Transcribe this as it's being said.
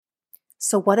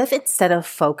So, what if instead of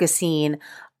focusing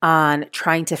on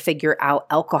trying to figure out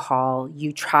alcohol,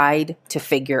 you tried to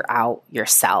figure out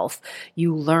yourself?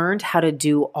 You learned how to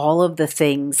do all of the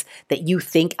things that you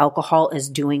think alcohol is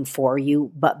doing for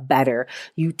you, but better.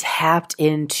 You tapped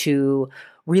into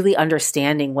really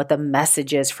understanding what the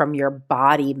messages from your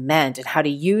body meant and how to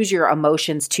use your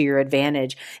emotions to your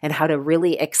advantage and how to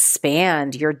really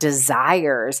expand your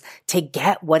desires to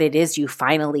get what it is you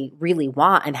finally really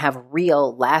want and have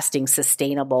real, lasting,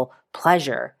 sustainable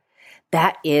pleasure.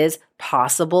 That is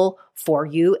possible for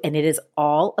you, and it is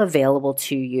all available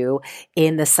to you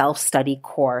in the self-study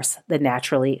course, The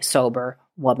Naturally Sober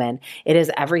Woman. It is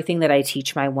everything that I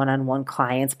teach my one-on-one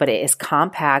clients, but it is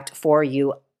compact for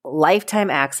you,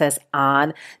 lifetime access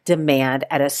on demand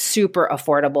at a super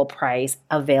affordable price,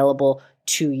 available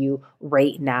to you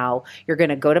right now. You're going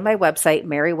to go to my website,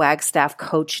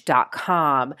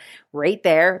 marywagstaffcoach.com. Right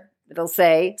there, it'll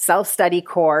say self-study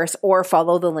course, or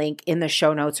follow the link in the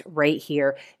show notes right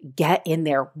here. Get in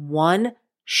there. One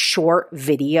short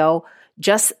video,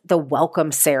 just the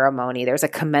welcome ceremony. There's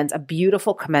a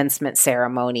beautiful commencement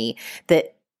ceremony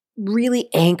that really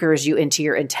anchors you into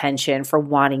your intention for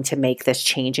wanting to make this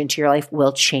change into your life.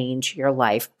 Will change your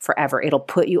life forever. It'll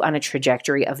put you on a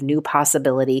trajectory of new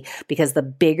possibility, because the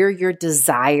bigger your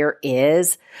desire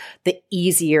is, the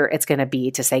easier it's going to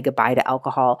be to say goodbye to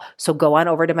alcohol. So go on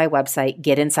over to my website,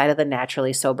 get inside of the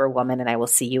Naturally Sober Woman, and I will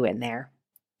see you in there.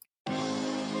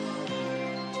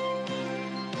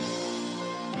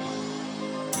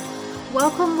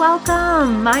 Welcome,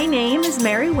 welcome. My name is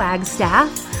Mary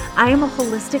Wagstaff. I am a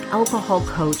holistic alcohol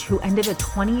coach who ended a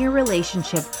 20-year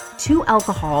relationship to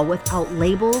alcohol without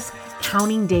labels,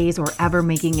 counting days, or ever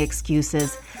making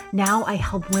excuses. Now I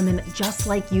help women just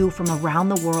like you from around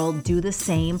the world do the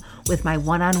same with my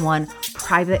one-on-one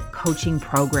private coaching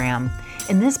program.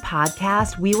 In this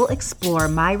podcast, we will explore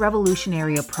my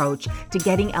revolutionary approach to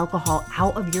getting alcohol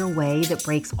out of your way that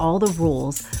breaks all the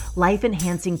rules,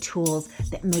 life-enhancing tools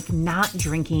that make not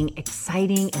drinking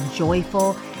exciting and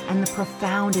joyful, and the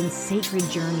profound and sacred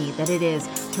journey that it is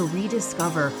to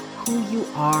rediscover who you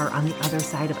are on the other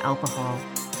side of alcohol.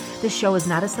 This show is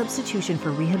not a substitution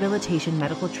for rehabilitation,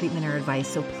 medical treatment, or advice,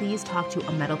 so please talk to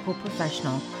a medical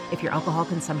professional if your alcohol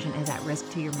consumption is at risk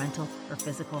to your mental or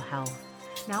physical health.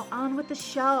 Now on with the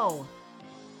show.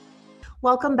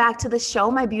 Welcome back to the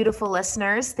show, my beautiful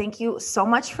listeners. Thank you so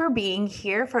much for being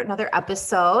here for another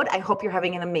episode. I hope you're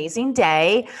having an amazing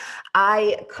day.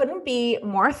 I couldn't be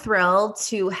more thrilled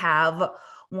to have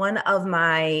one of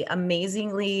my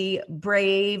amazingly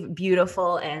brave,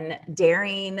 beautiful, and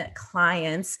daring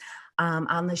clients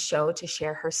on the show to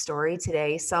share her story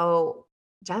today. So,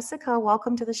 Jessica,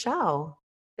 welcome to the show.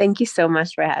 Thank you so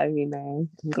much for having me, Mary.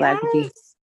 I'm glad to be here.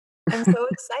 I'm so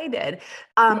excited.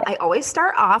 I always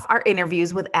start off our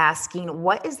interviews with asking,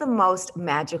 what is the most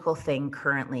magical thing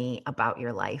currently about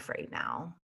your life right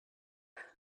now?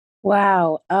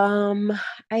 Wow.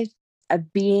 I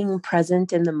being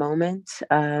present in the moment,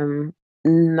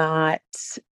 not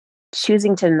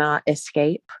choosing to not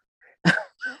escape.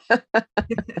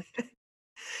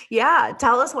 Yeah,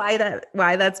 tell us why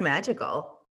that's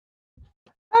magical.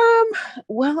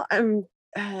 Well,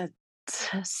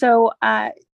 so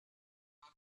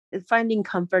finding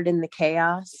comfort in the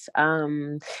chaos.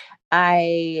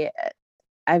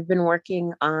 I've been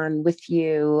working on with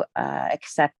you,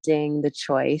 accepting the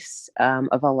choice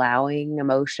of allowing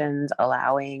emotions,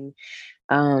 allowing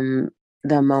the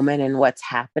moment and what's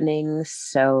happening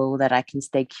so that I can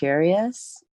stay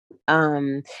curious.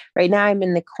 Right now I'm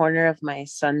in the corner of my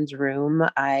son's room.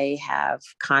 I have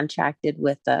contracted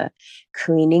with a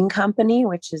cleaning company,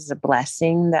 which is a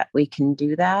blessing that we can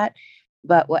do that.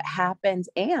 But what happens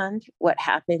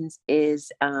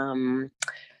is,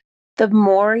 the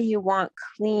more you want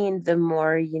clean, the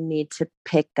more you need to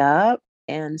pick up.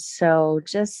 And so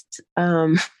just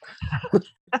looking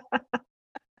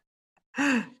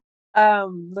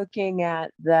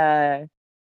at the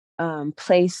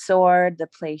play sword, the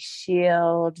play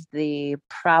shield, the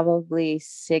probably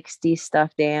 60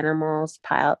 stuffed animals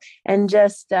piled, and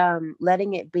just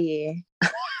letting it be.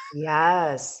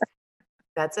 Yes.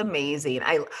 That's amazing.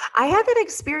 I had that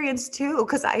experience too,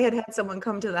 because I had someone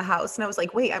come to the house and I was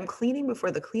like, wait, I'm cleaning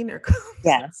before the cleaner comes.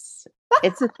 Yes,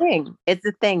 it's a thing. It's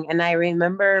a thing. And I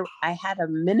remember I had a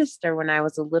minister when I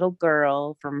was a little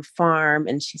girl from a farm,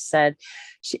 and she said,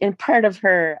 and part of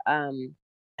her, I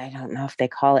don't know if they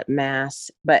call it mass,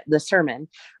 but the sermon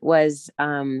was,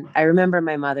 I remember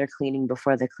my mother cleaning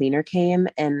before the cleaner came,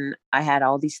 and I had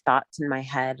all these thoughts in my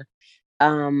head.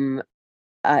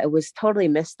 It was totally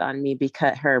missed on me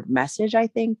because her message, I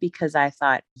think, because I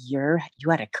thought you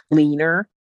had a cleaner.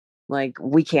 like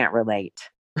we can't relate.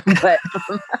 but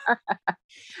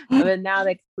but now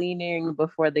the cleaning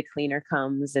before the cleaner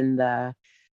comes, and the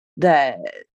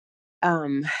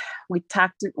um we've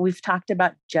talked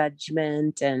about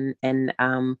judgment and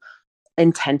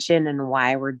intention and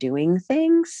why we're doing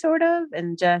things, sort of,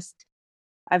 and just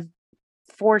I've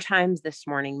 4 times this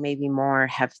morning, maybe more,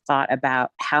 have thought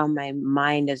about how my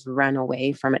mind has run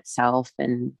away from itself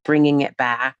and bringing it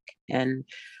back, and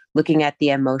looking at the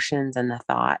emotions and the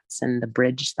thoughts and the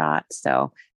bridge thoughts.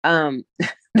 So um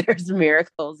there's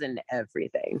miracles in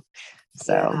everything. Yeah.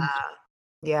 So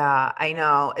Yeah, I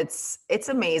know. It's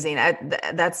amazing.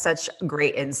 That's such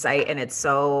great insight, and it's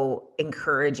so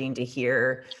encouraging to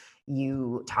hear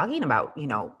you talking about,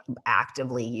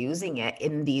 actively using it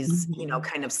in these, mhm.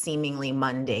 kind of seemingly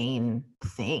mundane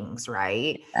things,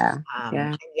 right? Yeah, yeah.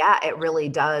 And yeah, it really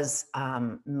does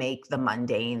make the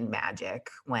mundane magic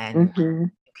when Hmm.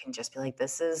 you can just be like,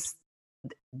 this is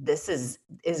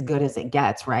as good as it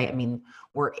gets, right? I mean,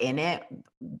 we're in it.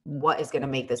 What is going to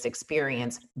make this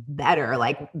experience better?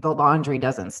 Like the laundry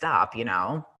doesn't stop,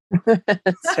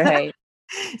 That's right.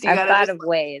 So you I've gotta thought just of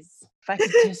ways. If I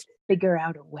could just figure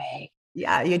out a way.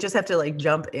 yeah, you just have to like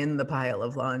jump in the pile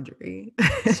of laundry.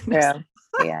 It's Just- true.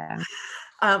 Yeah.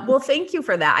 well, thank you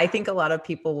for that. I think a lot of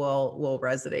people will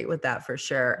resonate with that for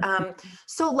sure.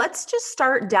 So let's just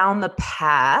start down the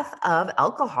path of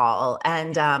alcohol.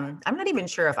 And I'm not even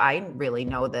sure if I really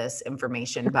know this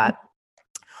information, but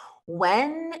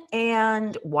when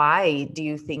and why do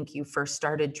you think you first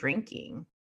started drinking?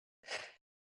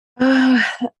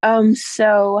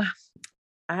 So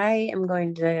I am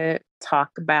going to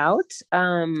talk about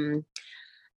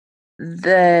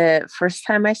the first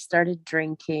time I started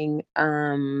drinking.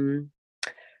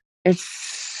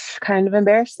 It's kind of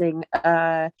embarrassing.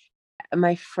 My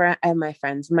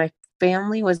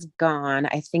family was gone.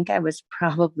 I think I was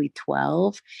probably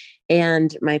 12,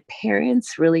 and my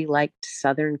parents really liked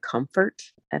Southern Comfort.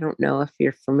 I don't know if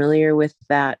you're familiar with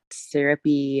that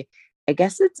syrupy, I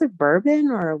guess it's a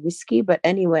bourbon or a whiskey, but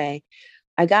anyway,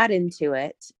 I got into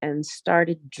it and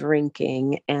started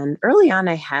drinking. And early on,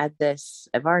 I had this,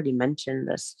 I've already mentioned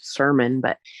this sermon,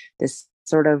 but this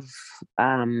sort of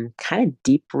kind of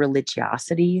deep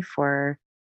religiosity for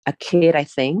a kid, I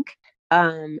think.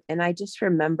 And I just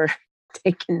remember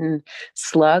taking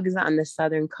slugs on the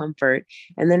Southern Comfort.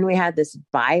 And then we had this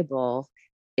Bible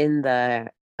in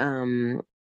um,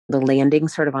 the landing,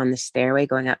 sort of on the stairway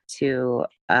going up to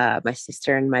my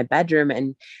sister in my bedroom.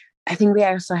 And I think we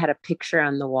also had a picture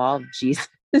on the wall of Jesus.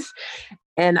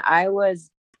 And I was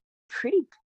pretty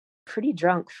pretty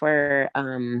drunk for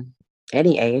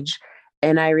any age.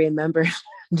 And I remember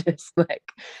just like,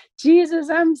 Jesus,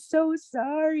 I'm so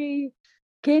sorry.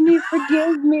 Can you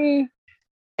forgive me?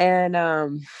 And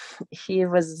he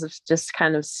was just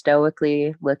kind of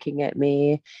stoically looking at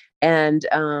me. And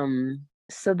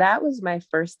so that was my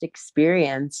first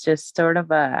experience, just sort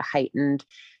of a heightened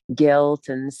guilt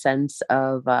and sense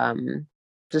of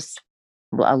just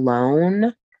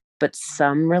alone, but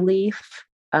some relief.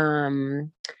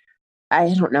 Um,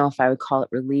 I don't know if I would call it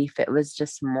relief. It was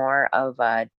just more of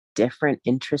a different,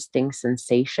 interesting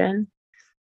sensation.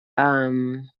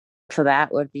 Um, so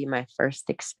that would be my first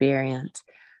experience.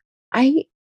 I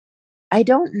I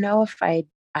don't know if I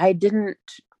didn't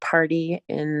party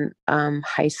in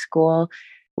high school.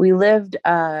 We lived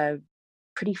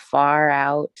pretty far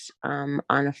out on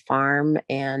a farm,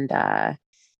 and I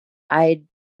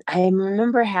I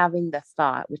remember having the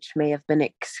thought, which may have been an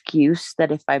excuse,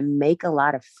 that if I make a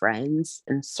lot of friends,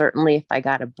 and certainly if I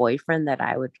got a boyfriend, that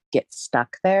I would get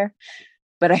stuck there.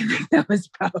 But I think that was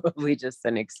probably just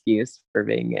an excuse for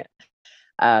being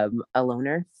a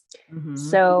loner. Mhm.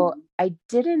 So I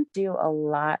didn't do a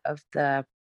lot of the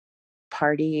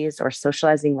parties or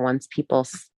socializing once people,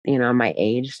 my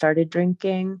age started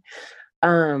drinking.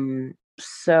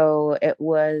 So it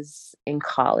was in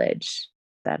college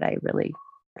that I really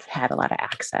had a lot of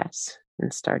access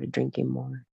and started drinking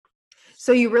more.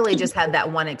 So you really just had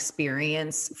that one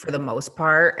experience for the most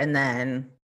part, and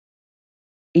then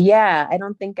Yeah, I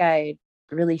don't think I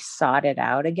really sought it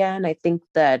out again. I think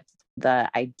that the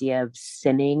idea of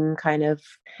sinning kind of,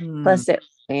 hmm, plus it,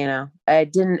 I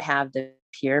didn't have the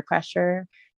peer pressure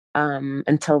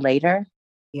until later.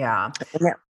 yeah.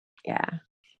 And yeah.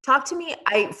 Talk to me.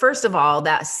 I first of all,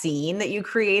 that scene that you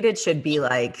created should be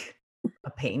like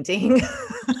a painting.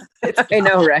 It's I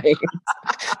know, right?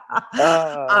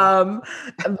 Oh. um,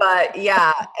 but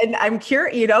yeah, and I'm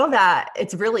curious, that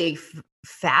it's really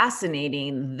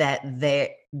fascinating that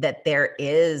there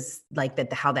is like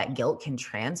that how that guilt can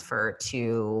transfer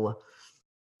to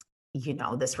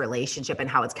this relationship and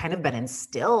how it's kind of been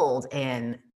instilled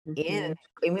in in, Mhm.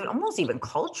 I mean, almost even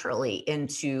culturally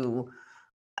into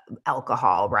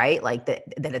alcohol, right? Like that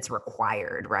it's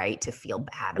required, right? To feel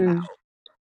bad about Mm.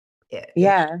 it in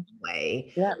Yeah. a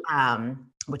way, Yeah.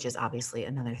 which is obviously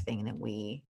another thing that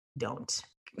we don't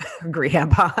agree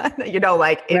upon,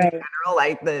 like in Right. general,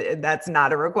 like that's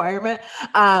not a requirement.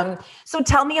 So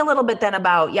tell me a little bit then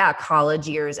about, yeah, college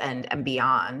years and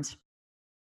beyond.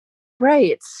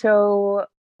 Right. So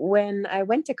when I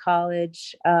went to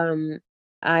college,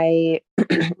 I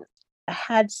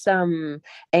had some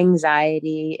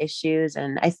anxiety issues,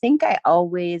 and I think I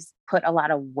always put a lot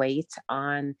of weight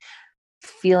on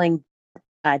feeling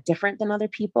different than other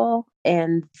people.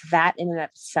 And that in and of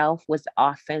itself was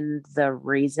often the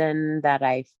reason that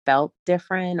I felt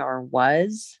different or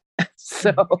was.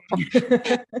 So,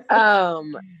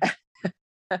 um,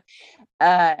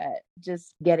 uh,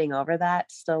 just getting over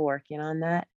that, still working on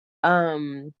that.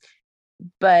 Um,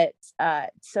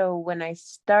 so when I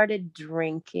started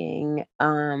drinking,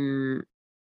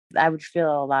 I would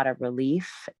feel a lot of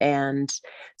relief, and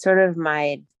sort of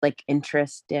my like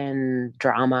interest in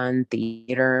drama and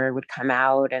theater would come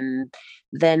out. And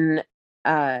then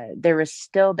there was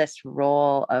still this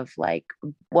role of like,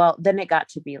 well, then it got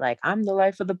to be like, I'm the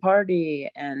life of the party,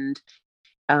 and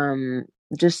um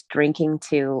just drinking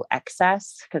to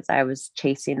excess because I was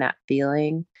chasing that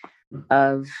feeling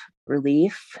of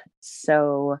relief.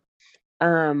 So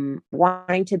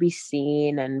wanting to be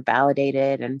seen and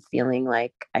validated and feeling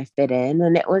like I fit in.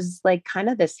 And it was like kind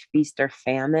of this feast or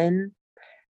famine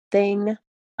thing.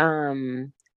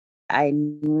 Um, I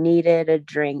needed a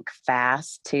drink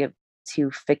fast to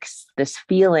fix this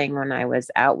feeling when I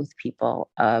was out with people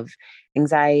of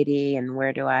anxiety and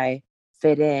where do I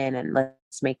fit in and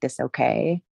let's make this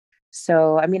okay.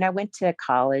 So I mean I went to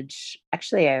college.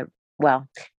 Actually I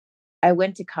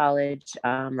went to college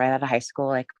right out of high school,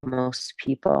 like most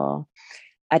people.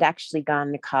 I'd actually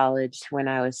gone to college when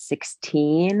I was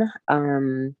 16,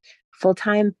 full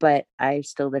time, but I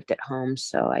still lived at home.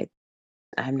 So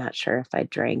I'm not sure if I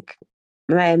drank.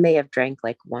 I may have drank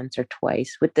like once or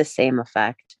twice with the same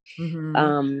effect.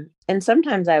 Mhm. And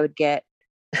sometimes I would get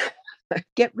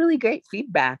get really great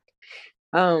feedback.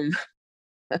 Um,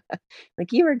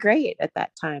 like you were great at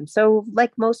that time. So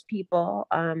like most people,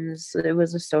 so it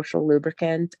was a social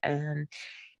lubricant and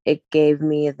it gave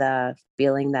me the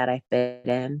feeling that I fit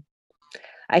in.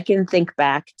 I can think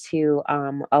back to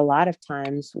a lot of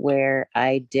times where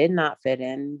I did not fit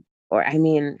in, or I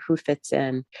mean, who fits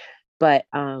in, but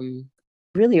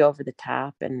really over the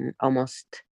top and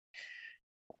almost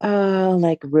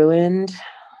like ruined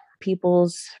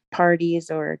people's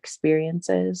parties or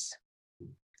experiences.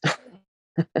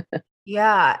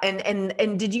 Yeah,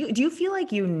 and do you feel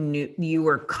like you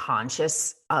were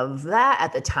conscious of that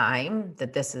at the time,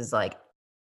 that this is like,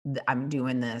 I'm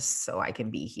doing this so I can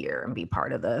be here and be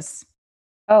part of this?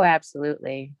 Oh,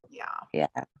 absolutely. Yeah. Yeah.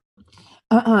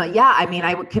 Yeah, I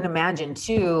mean, can imagine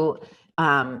too,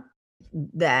 um,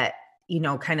 that,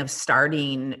 kind of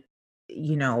starting,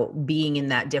 being in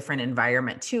that different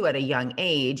environment too at a young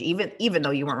age, even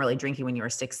though you weren't really drinking when you were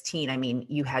 16, I mean,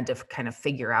 you had to kind of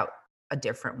figure out a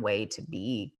different way to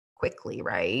be quickly,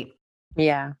 right?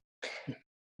 Yeah.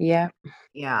 Yeah.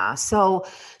 Yeah. So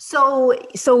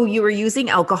you were using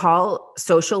alcohol,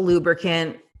 social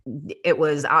lubricant. It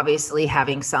was obviously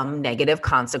having some negative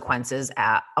consequences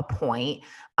at a point.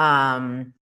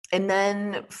 Um, and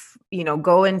then,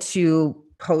 go into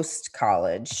post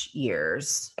college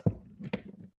years.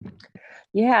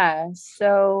 Yeah.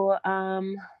 So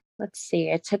let's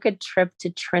see. I took a trip to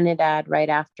Trinidad right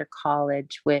after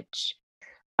college, which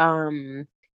um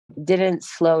didn't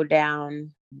slow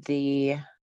down the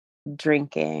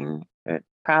drinking. It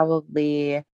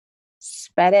probably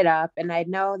sped it up. And I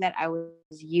know that I was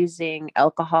using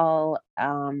alcohol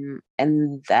and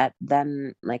that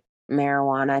then like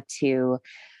marijuana to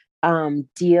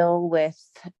deal with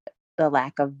the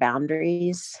lack of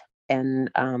boundaries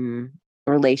and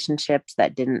relationships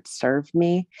that didn't serve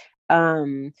me.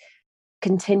 Um,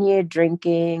 Continued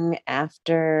drinking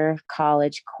after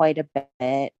college quite a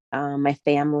bit. My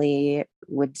family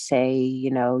would say,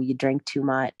 you drink too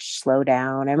much, slow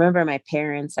down. I remember my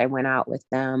parents, I went out with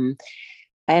them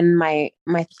and my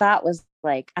thought was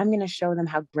like, I'm going to show them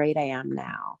how great I am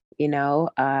now. We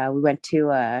went to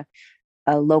a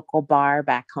local bar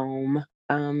back home.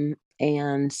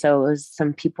 And so it was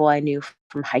some people I knew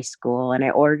from high school, and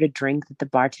I ordered a drink that the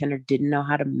bartender didn't know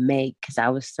how to make because I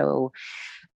was so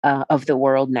of the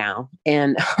world now.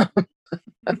 And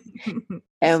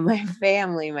my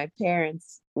family, my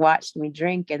parents watched me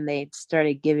drink and they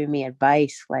started giving me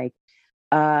advice like,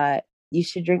 uh, you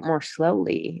should drink more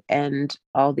slowly and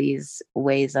all these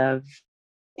ways of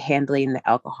handling the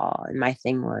alcohol. And my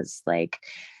thing was like,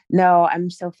 no, I'm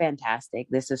so fantastic.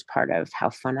 This is part of how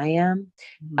fun I am.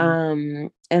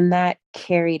 And that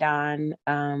carried on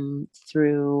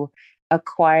through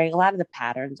acquiring. A lot of the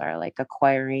patterns are like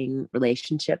acquiring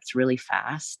relationships really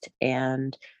fast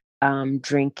and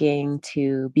drinking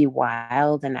to be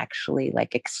wild and actually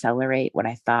like accelerate what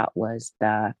I thought was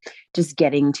just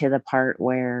getting to the part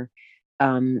where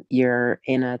you're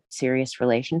in a serious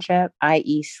relationship,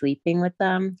 i.e. sleeping with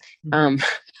them.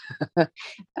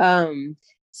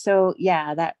 So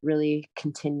yeah, that really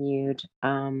continued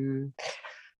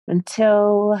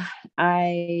until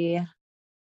I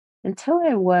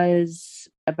was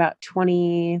about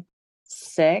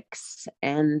 26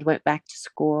 and went back to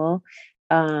school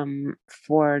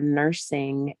for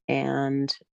nursing,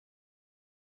 and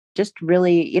just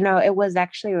really, it was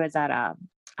at a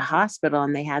hospital,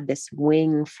 and they had this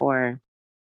wing for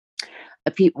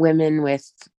women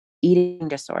with eating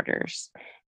disorders.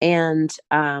 And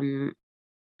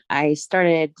I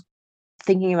started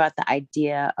thinking about the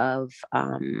idea of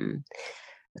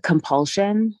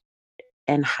compulsion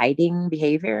and hiding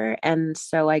behavior. And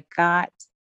so I got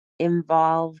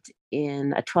involved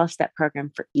in a 12-step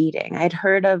program for eating. I'd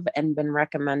heard of and been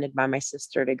recommended by my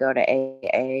sister to go to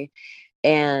AA,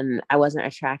 and I wasn't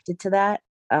attracted to that.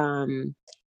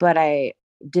 But I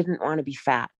didn't want to be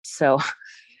fat. So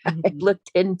I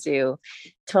looked into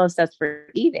 12 steps for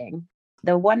eating.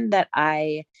 The one that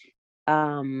I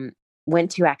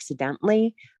went to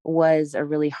accidentally was a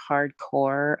really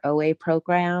hardcore OA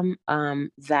program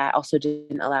that also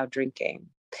didn't allow drinking.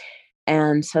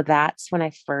 And so that's when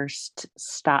I first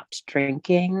stopped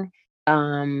drinking.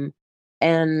 And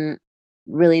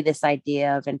really this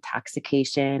idea of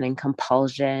intoxication and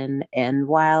compulsion. And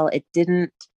while it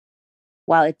didn't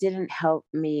help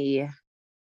me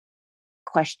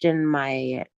question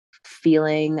my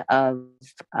feeling of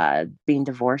being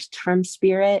divorced from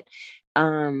spirit,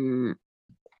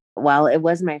 while it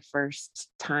was my first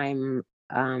time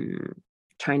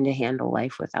trying to handle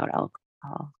life without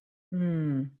alcohol.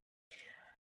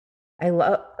 I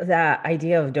love that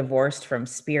idea of divorced from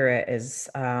spirit is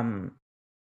kind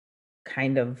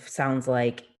of sounds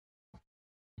like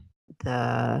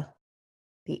the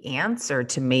answer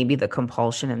to maybe the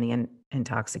compulsion and the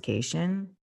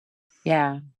intoxication.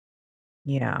 Yeah.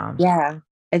 I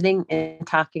think in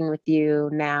talking with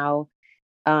you now,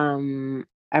 I'm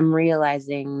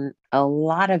realizing a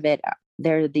lot of it.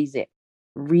 There are these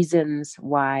reasons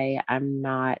why I'm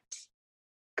not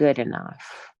good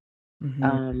enough.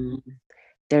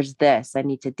 There's this, I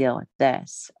need to deal with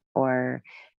this. Or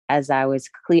as I was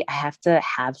clear, I have to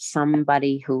have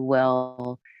somebody who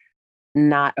will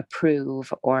not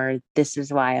approve, or this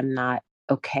is why I'm not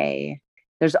okay.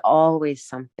 There's always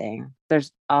something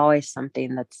that's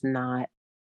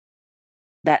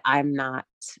that I'm not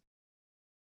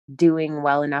doing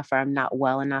well enough, or I'm not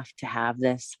well enough to have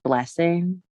this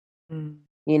blessing.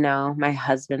 My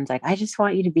husband's like, I just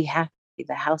want you to be happy.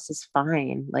 The house is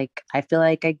fine. Like, I feel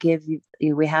like I give you,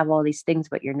 we have all these things,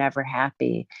 but you're never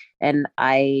happy. And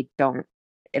it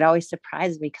always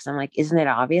surprises me, because I'm like, isn't it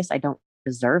obvious? I don't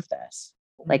deserve this.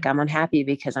 Like, I'm unhappy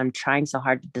because I'm trying so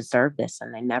hard to deserve this,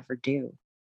 and I never do.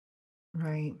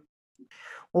 Right.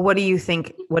 Well, what do you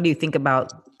think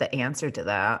about the answer to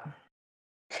that?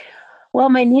 Well,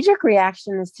 my knee-jerk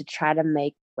reaction is to try to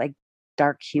make like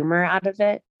dark humor out of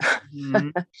it.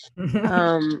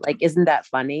 Like, isn't that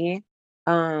funny?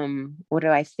 What do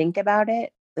I think about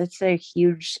it? It's a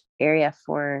huge area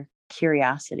for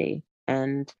curiosity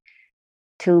and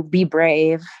to be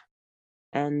brave.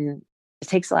 And it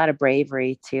takes a lot of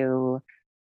bravery to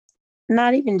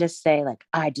not even just say like,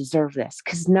 I deserve this,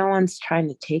 because no one's trying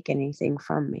to take anything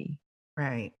from me.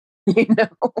 Right.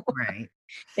 Right.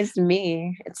 It's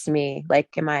me. Like,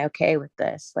 am I okay with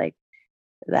this? Like,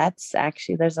 that's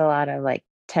actually, there's a lot of like,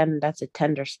 that's a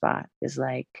tender spot, is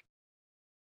like,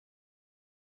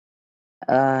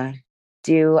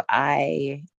 do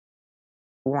I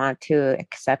want to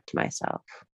accept myself?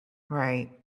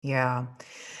 Right. Yeah.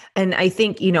 And I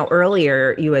think,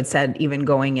 earlier you had said, even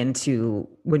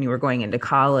when you were going into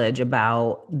college,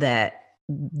 about that,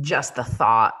 just the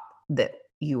thought that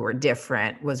you were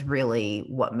different was really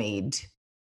what made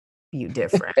you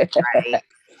different. Right.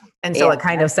 And so it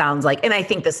kind of sounds like, and I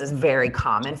think this is very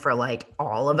common for like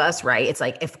all of us, right? It's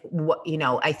like,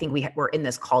 I think we're in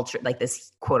this culture, like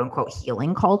this quote unquote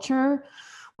healing culture,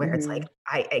 where it's like,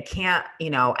 I can't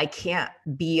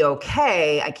be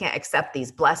okay. I can't accept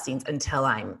these blessings until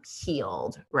I'm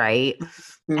healed. Right.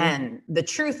 And the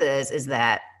truth is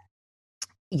that,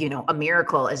 a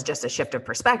miracle is just a shift of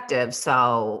perspective.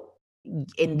 So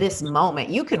in this moment,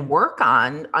 you can work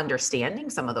on understanding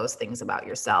some of those things about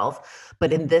yourself,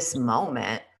 but in this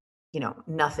moment,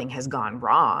 nothing has gone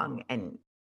wrong, and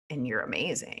you're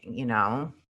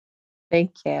amazing.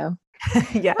 Thank you.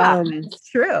 Yeah, Um, it's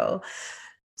true.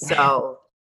 So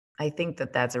I think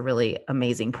that that's a really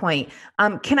amazing point.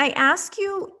 Can I ask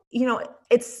you,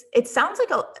 it sounds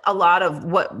like a lot of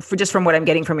just from what I'm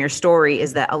getting from your story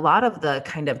is that a lot of the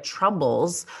kind of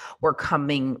troubles were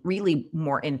coming really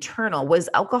more internal. How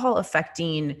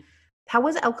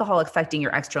was alcohol affecting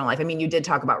your external life? I mean, you did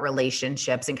talk about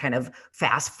relationships and kind of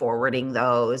fast forwarding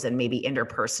those and maybe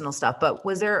interpersonal stuff, but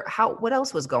what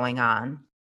else was going on?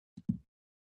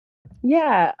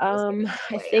 yeah, Was getting in I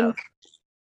the way of. think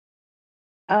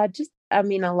I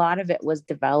mean, a lot of it was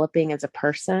developing as a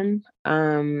person,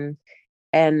 and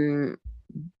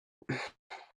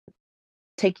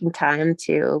taking time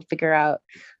to figure out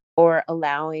or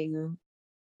allowing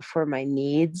for my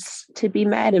needs to be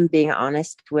met and being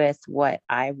honest with what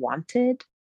I wanted.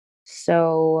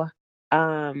 So,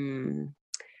 um,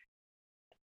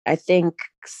 I think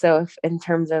so. If, in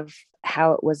terms of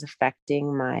how it was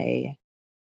affecting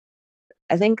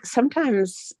I think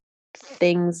sometimes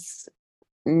things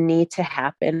need to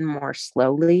happen more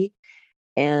slowly.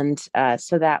 And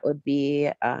so that would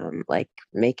be like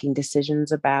making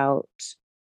decisions about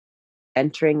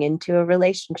entering into a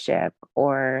relationship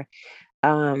or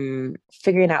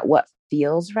figuring out what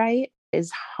feels right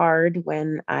is hard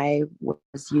when I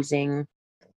was using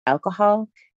alcohol.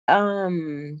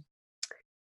 Um,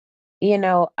 you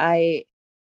know,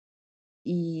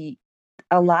 e-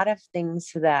 a lot of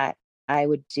things that I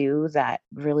would do that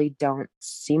really don't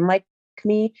seem like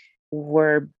me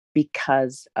were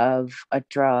because of a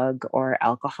drug or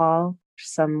alcohol.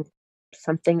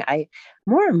 Something I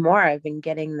more and more I've been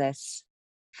getting this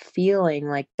feeling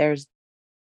like there's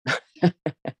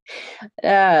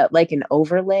like an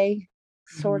overlay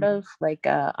sort Mhm. of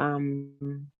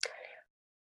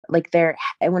like there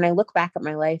and when I look back at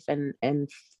my life and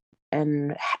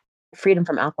freedom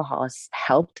from alcohol has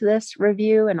helped this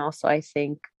review and also I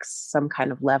think some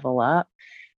kind of level up.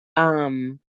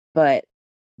 But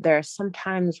there are some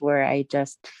times where I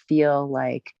just feel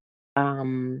like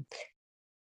um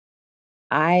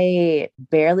I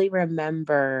barely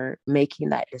remember making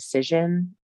that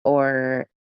decision or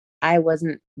that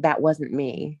wasn't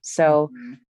me. So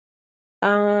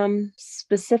Mhm.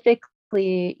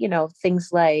 specifically, things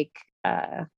like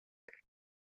uh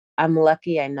I'm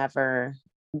lucky I never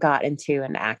got into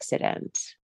an accident,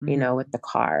 with Mhm. the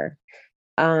car.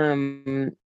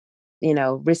 Um,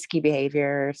 risky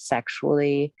behavior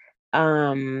sexually.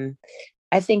 Um,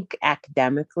 I think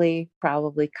academically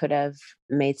probably could have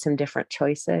made some different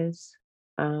choices.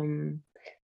 Um,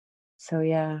 so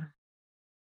yeah.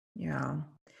 Yeah.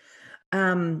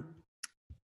 Um,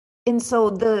 and so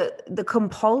the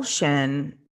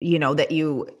compulsion, that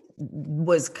you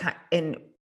was and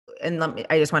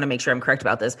I just want to make sure I'm correct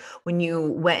about this. When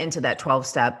you went into that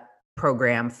 12-step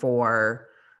program for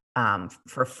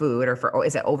food or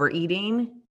is it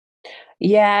overeating?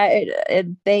 Yeah,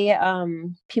 they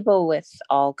people with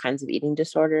all kinds of eating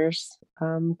disorders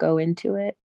go into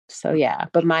it. So yeah,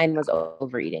 but mine was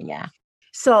overeating, yeah.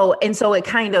 So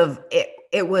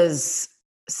it was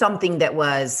something that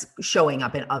was showing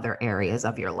up in other areas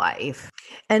of your life.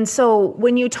 And so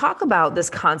when you talk about this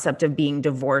concept of being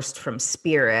divorced from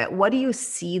spirit, what do you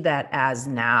see that as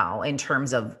now in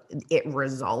terms of it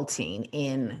resulting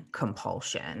in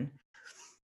compulsion?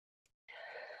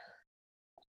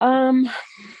 Um,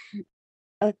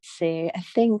 let's see. I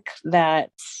think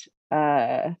that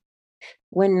uh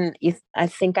when I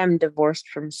think I'm divorced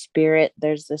from spirit,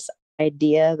 there's this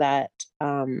idea that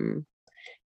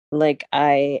like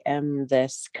I am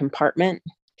this compartment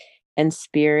and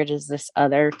spirit is this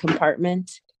other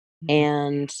compartment. Mhm.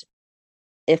 And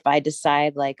if I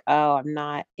decide like, oh, I'm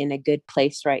not in a good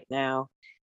place right now,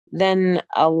 then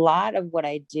a lot of what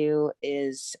I do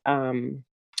is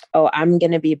oh, I'm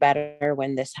going to be better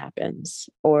when this happens.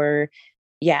 Or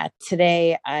yeah,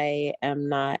 today I am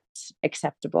not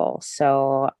acceptable.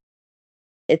 So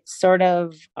it's sort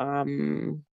of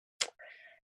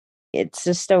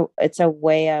it's a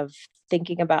way of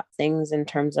thinking about things in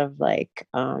terms of like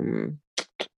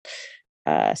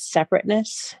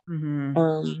separateness. Mhm.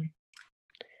 Um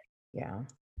Yeah.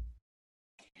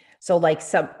 So like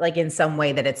in some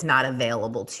way that it's not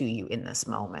available to you in this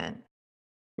moment.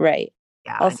 right.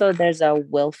 Yeah. Also there's a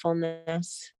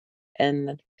willfulness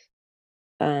and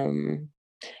um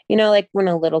like when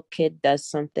a little kid does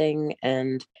something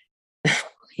and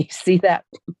you see that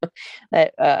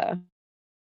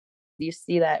you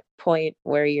see that point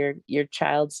where your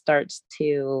child starts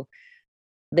to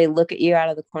they look at you out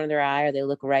of the corner of their eye, or they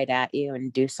look right at you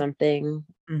and do something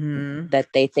that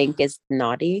they think is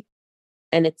naughty.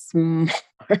 And it's more,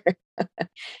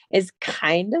 it's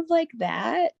kind of like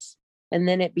that. And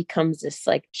then it becomes this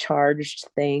like charged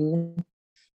thing.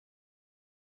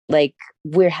 Like,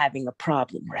 we're having a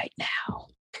problem right now.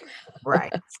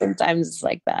 Right. Sometimes it's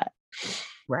like that.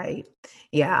 Right.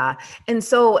 Yeah. And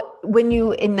so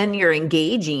and then you're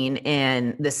engaging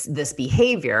in this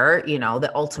behavior,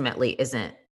 that ultimately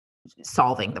isn't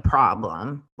solving the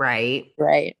problem, right?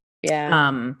 Right.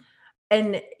 Yeah.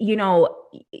 And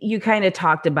you kind of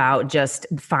talked about just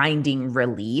finding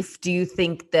relief. Do you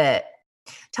think that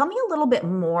Tell me a little bit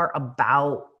more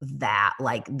about that,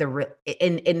 like and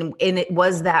it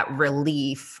was that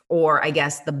relief, or I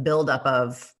guess the buildup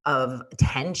of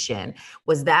tension.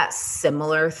 Was that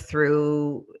similar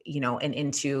through, and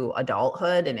into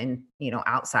adulthood and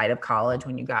outside of college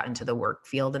when you got into the work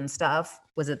field and stuff?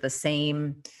 Was it the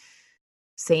same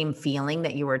feeling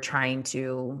that you were trying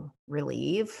to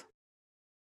relieve?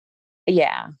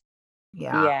 Yeah.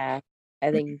 Yeah. Yeah.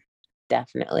 I think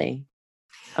definitely.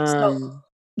 So Um,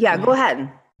 yeah, Go go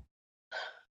ahead.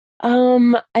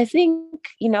 ahead. I think,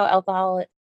 alcohol,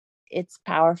 it's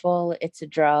powerful. It's a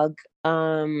drug.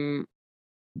 And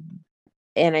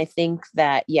I think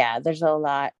that, yeah, there's a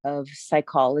lot of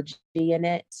psychology in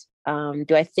it. Do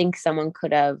I think someone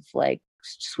could have like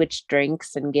switched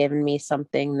drinks and given me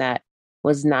something that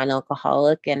was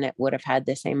non-alcoholic and it would have had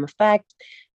the same effect?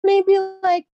 Maybe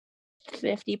like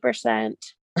 50%,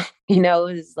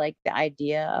 is like the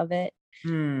idea of it,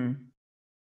 Hmm.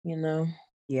 you know,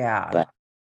 Yeah. but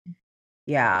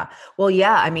Yeah. Well,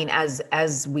 yeah, I mean,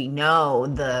 as we know,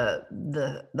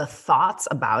 the thoughts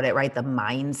about it, right? The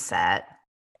mindset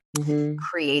mhm,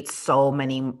 creates so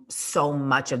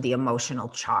much of the emotional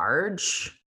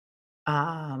charge.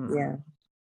 yeah, Um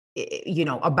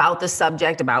about the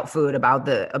subject, about food, about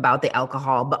the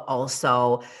alcohol, but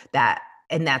also that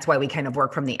and that's why we kind of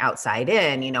work from the outside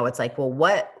in. It's like, well,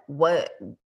 what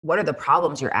are the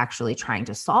problems you're actually trying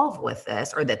to solve with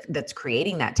this, or that's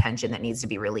creating that tension that needs to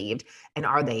be relieved, and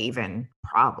are they even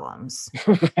problems?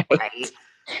 right. Right.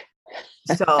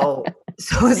 So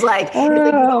it's like you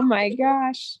Oh don't my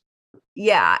gosh.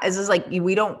 yeah, it's just like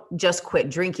we don't just quit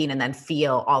drinking and then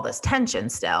feel all this tension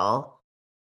still,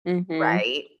 Hmm.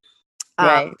 right? Um,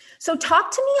 Right. so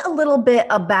talk to me a little bit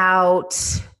about,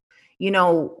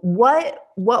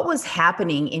 what was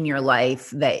happening in your life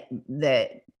that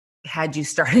had you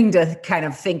starting to kind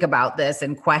of think about this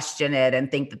and question it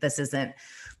and think that this isn't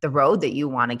the road that you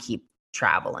want to keep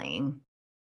traveling.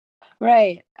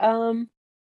 Right.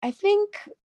 I think,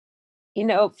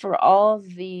 for all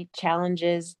the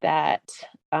challenges that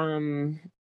um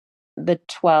the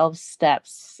 12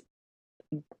 steps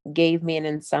gave me, and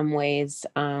in some ways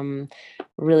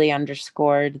really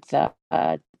underscored the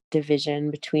division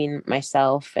between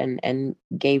myself, and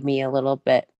gave me a little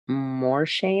bit more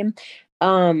shame.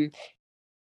 um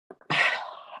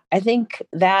I think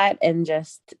that, and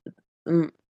just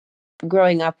mm,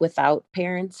 growing up without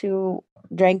parents who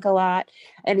drank a lot.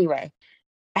 Anyway,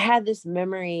 I had this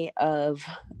memory of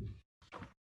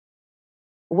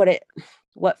what it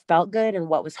what felt good, and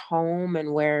what was home,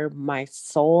 and where my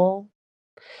soul,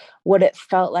 what it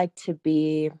felt like to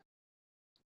be,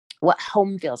 what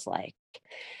home feels like.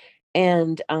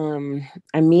 And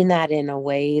I mean that in a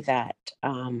way that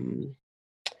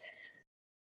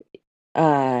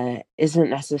isn't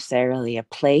necessarily a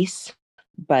place,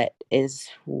 but is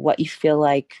what you feel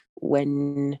like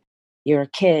when you're a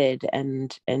kid,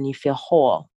 and you feel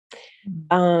whole.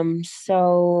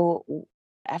 So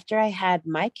after I had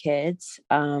my kids,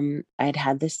 I'd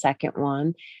had the second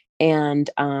one, and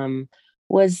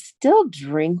was still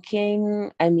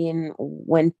drinking. I mean,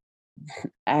 when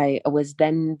I was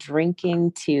then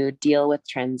drinking to deal with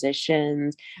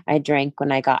transitions. I drank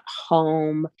when I got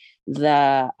home.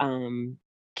 The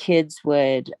kids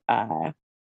would I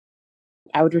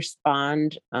would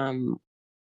respond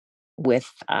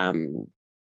with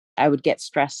I would get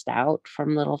stressed out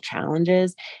from little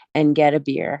challenges and get a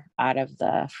beer out of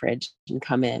the fridge and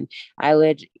come in. I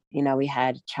would, we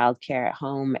had childcare at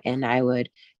home, and I would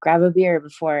grab a beer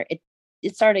before it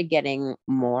started getting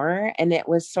more. And it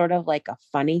was sort of like a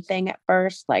funny thing at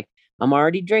first, like I'm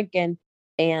already drinking.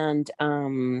 And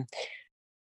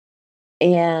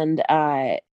and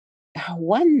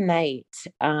one night,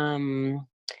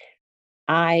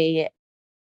 I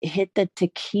hit the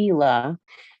tequila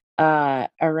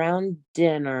around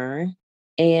dinner,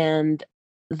 and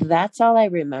that's all I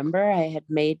remember. I had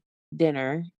made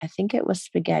dinner. I think it was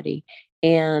spaghetti,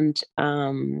 and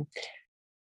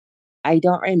I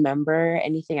don't remember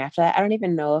anything after that. I don't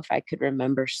even know if I could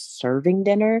remember serving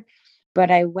dinner, but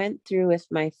I went through with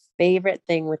my favorite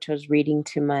thing, which was reading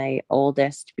to my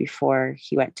oldest before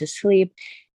he went to sleep.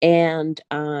 And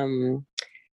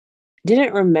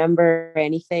didn't remember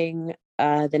anything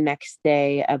the next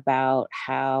day about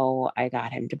how I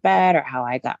got him to bed or how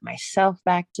I got myself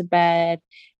back to bed,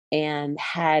 and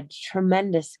had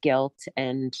tremendous guilt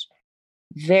and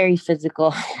very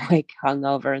physical, like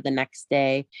hungover the next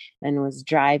day, and was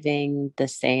driving the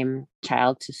same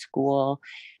child to school.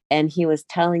 And he was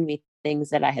telling me things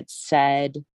that I had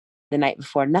said the night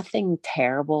before, nothing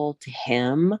terrible to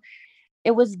him.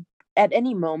 It was at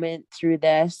any moment through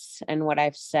this and what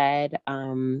I've said,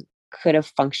 could have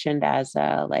functioned as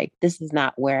a like, this is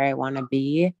not where I want to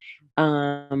be.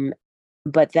 Um,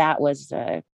 but that was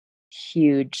a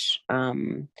huge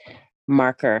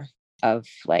marker of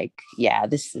like, yeah,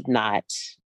 this is not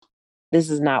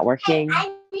working.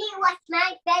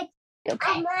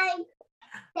 Okay.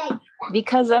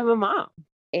 Because I'm a mom.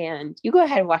 And you go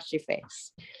ahead and wash your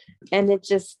face. And it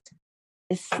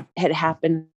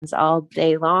happens all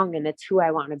day long, and it's who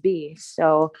I want to be.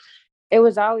 So it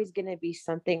was always going to be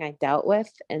something I dealt with.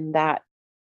 And that,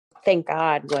 thank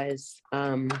God, was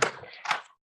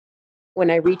when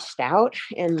I reached out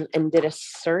and did a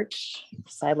search,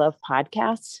 because I love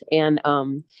podcasts, and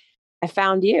I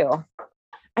found you.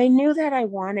 I knew that I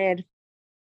wanted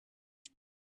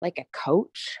like a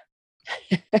coach.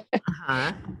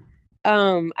 Uh-huh.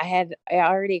 I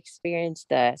already experienced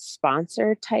the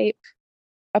sponsor type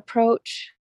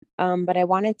approach, but I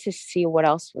wanted to see what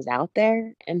else was out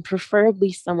there, and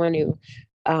preferably someone who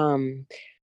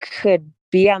could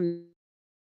be on.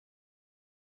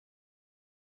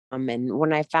 And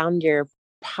when I found your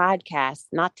podcast,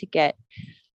 not to get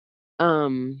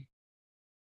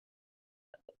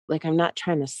like, I'm not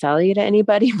trying to sell you to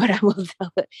anybody, but I Go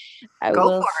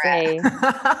will for say,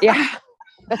 it. yeah.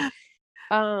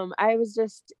 I was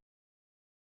just,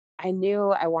 I knew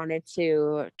I wanted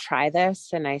to try this,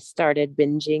 and I started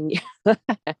binging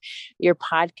your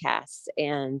podcasts,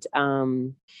 and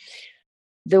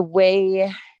the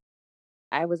way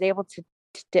I was able to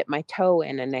dip my toe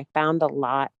in, and I found a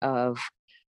lot of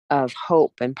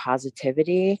hope and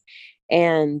positivity.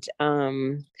 And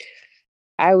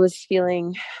I was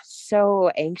feeling so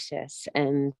anxious,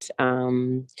 and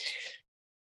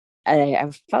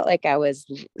I felt like I was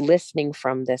listening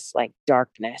from this like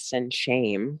darkness and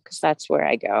shame, because that's where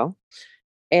I go.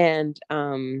 And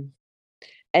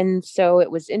so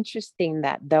it was interesting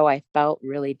that though I felt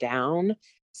really down,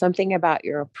 something about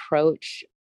your approach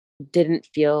didn't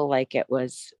feel like it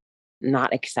was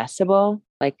not accessible.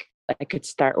 Like I could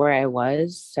start where I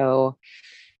was. So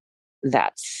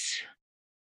that's,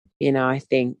 I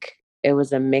think it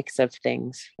was a mix of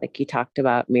things. Like you talked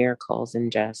about miracles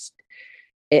and just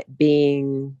it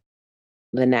being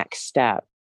the next step.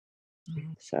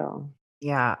 So,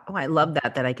 Yeah. Oh, I love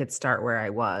that I could start where I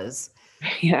was.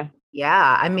 yeah.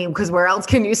 Yeah. I mean, because where else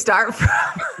can you start from?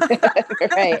 Right.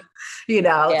 It's like,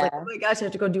 Yeah. oh my gosh, I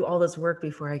have to go do all this work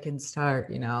before I can start,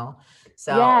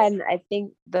 So Yeah. And I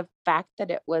think the fact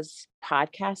that it was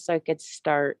podcast, so I could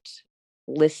start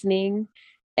listening,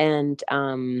 and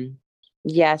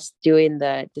yes, doing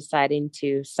the deciding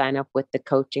to sign up with the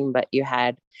coaching, but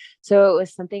so it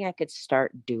was something I could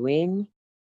start doing.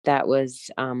 That was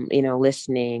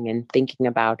listening and thinking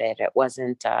about it. It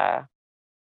wasn't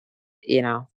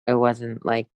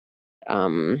like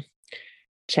um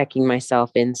checking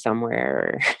myself in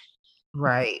somewhere.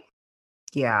 right.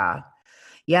 Yeah.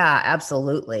 Yeah,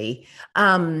 absolutely.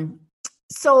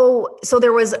 So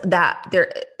there was that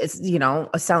there is,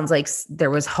 it sounds like there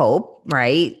was hope,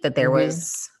 right? That there Hmm.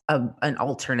 was an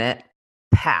alternate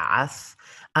path.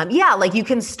 Yeah, like you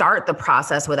can start the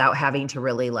process without having to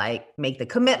really like make the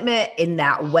commitment in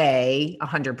that way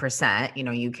 100%.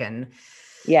 You can,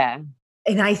 Yeah.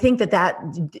 and I think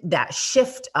that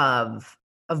shift of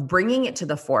bringing it to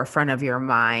the forefront of your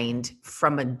mind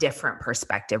from a different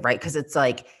perspective, right? Because it's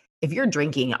like if you're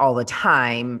drinking all the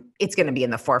time, it's going to be in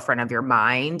the forefront of your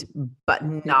mind, but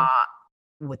Mhm. not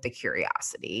with the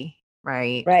curiosity,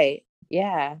 right? Right.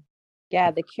 Yeah.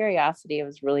 Yeah. The curiosity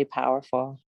was really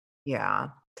powerful. Yeah.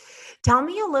 Tell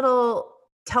me a little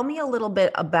tell me a little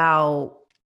bit about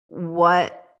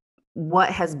what what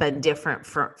has been different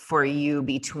for you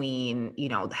between,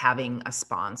 having a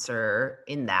sponsor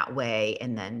in that way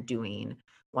and then doing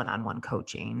one-on-one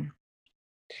coaching.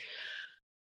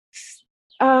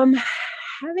 Um,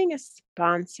 Having a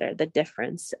sponsor, the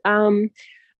difference.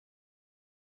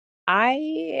 I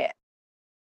I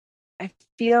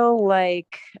feel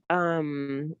like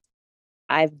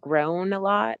I've grown a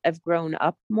lot. I've grown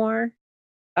up more.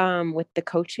 with the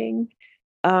coaching.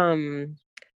 Um,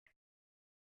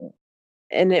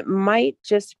 and it might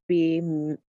just be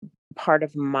part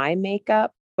of my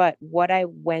makeup, but what I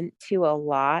went to a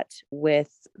lot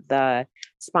with the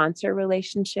sponsor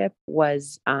relationship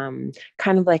was kind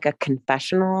of like a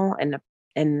confessional, and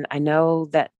I know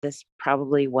that this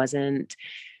probably wasn't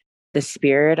the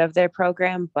spirit of their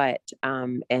program, but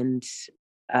and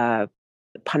uh,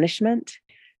 punishment,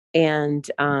 and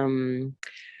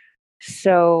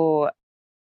so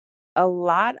a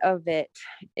lot of it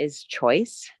is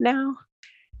choice now,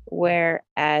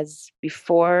 whereas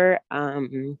before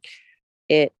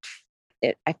it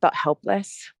I felt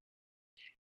helpless,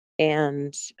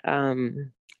 and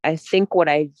I think what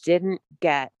I didn't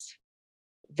get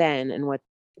then, and what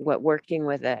working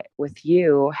with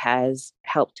you has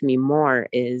helped me more,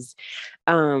 is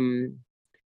um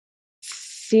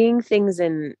seeing things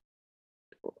in,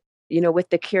 with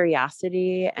the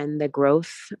curiosity and the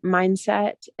growth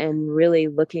mindset, and really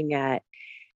looking at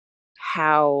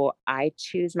how I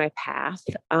choose my path.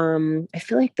 I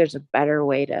feel like there's a better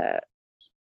way to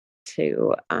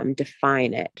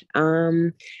define it.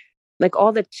 Like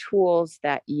all the tools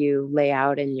that you lay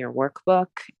out in your workbook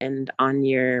and on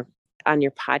your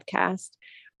podcast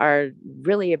are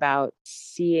really about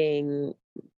seeing,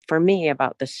 for me,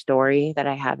 about the story that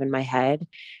I have in my head,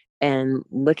 and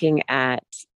looking at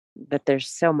that there's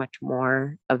so much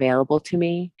more available to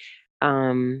me.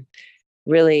 Um,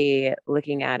 Really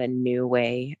looking at a new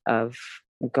way of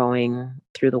going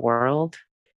through the world.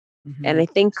 And Mm-hmm. I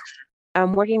think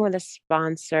working with a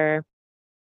sponsor,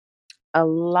 a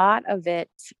lot of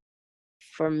it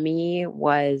for me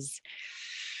was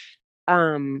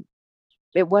um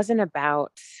it wasn't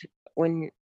about, when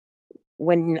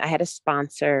I had a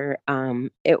sponsor,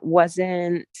 it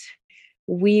wasn't,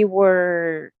 we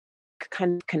were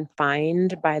kind of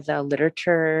confined by the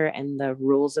literature and the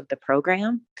rules of the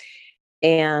program.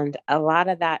 And a lot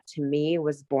of that to me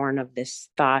was born of this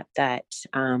thought that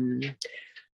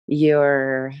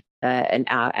you're an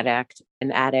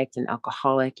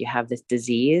alcoholic, you have this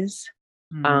disease,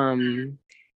 Mm-hmm. um,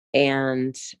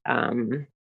 and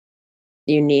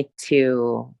you need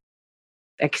to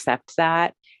accept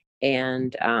that.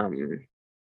 And I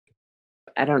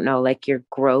don't know, like your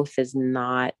growth uh,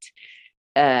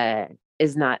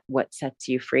 is not what sets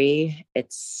you free.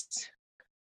 It's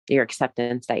your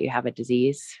acceptance that you have a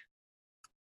disease.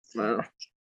 Wow.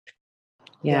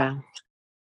 Yeah. Yeah.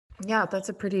 Yeah. That's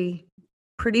a pretty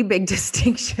big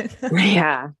distinction.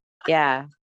 Yeah. Yeah.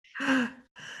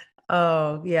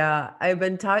 Oh yeah. I've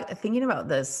been thinking about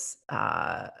this,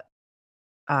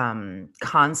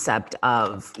 concept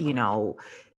of,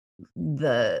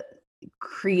 the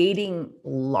creating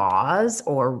laws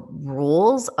or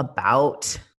rules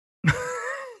about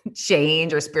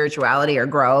change or spirituality or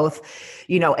growth,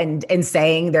 and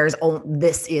saying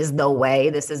this is the way,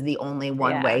 this is the only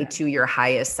one way to your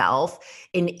highest self.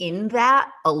 And in that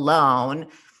alone,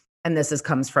 and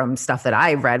comes from stuff that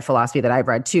I've read, philosophy that I've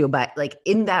read too, but like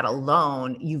in that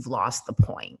alone, you've lost the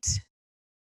point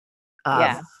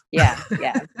of Yeah.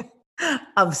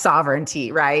 of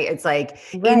sovereignty, right? It's like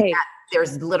in Right. that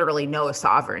there's literally no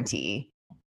sovereignty.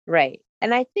 Right.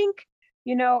 And I think,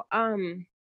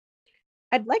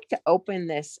 I'd like to open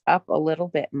this up a little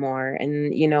bit more.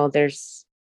 And, there's,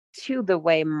 to the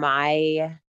way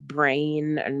my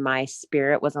brain and my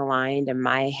spirit was aligned and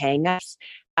my hangups,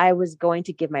 I was going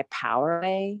to give my power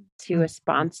away to a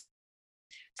sponsor.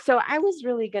 So I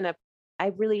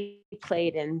really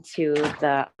played into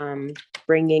the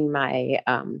bringing my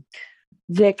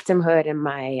victimhood and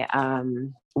my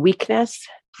weakness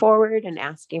forward, and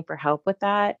asking for help with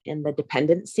that, and the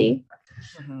dependency.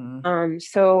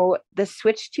 So the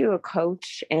switch to a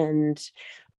coach and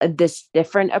this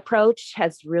different approach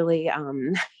has really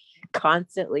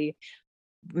constantly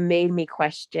made me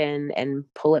question and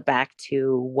pull it back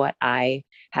to what I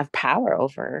have power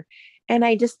over. And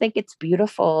I just think it's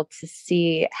beautiful to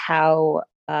see how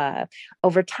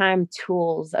over time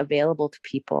tools available to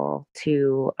people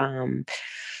to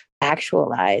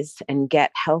actualize and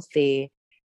get healthy.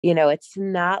 It's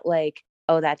not like,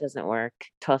 oh, that doesn't work,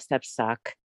 12 steps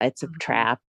suck, it's a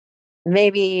trap.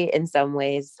 Maybe in some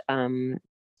ways,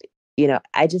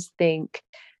 I just think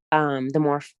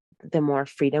the more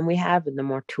freedom we have and the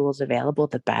more tools available,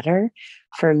 the better.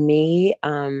 For me,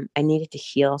 I needed to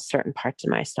heal certain parts of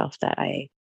myself that I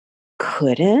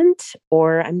couldn't,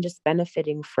 or I'm just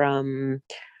benefiting from.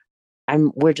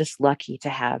 We're just lucky to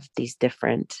have these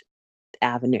different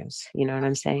avenues. You know what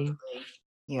I'm saying?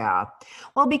 Yeah.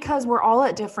 Well, because we're all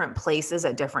at different places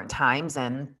at different times.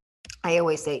 And I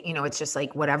always say, it's just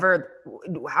like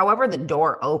however the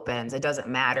door opens, it doesn't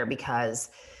matter, because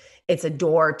it's a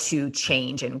door to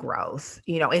change and growth,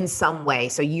 in some way.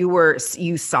 So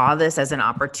you saw this as an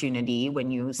opportunity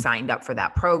when you signed up for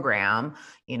that program,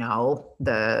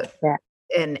 the Yeah.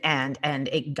 and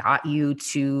it got you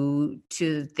to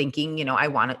thinking, I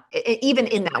want to, even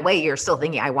in that way, you're still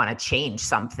thinking, I want to change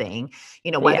something,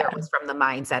 whether it Yeah. was from the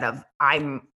mindset of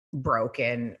I'm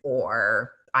broken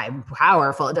or I'm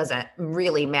powerful, it doesn't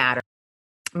really matter.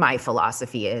 My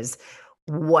philosophy is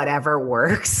whatever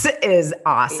works is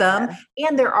awesome. Yeah.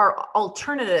 And there are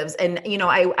alternatives. And,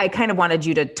 I kind of wanted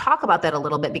you to talk about that a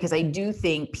little bit, because I do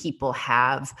think people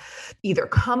have either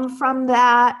come from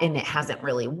that and it hasn't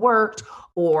really worked,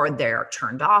 or they're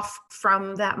turned off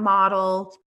from that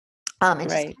model. And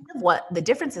just Right. kind of what the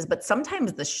difference is. But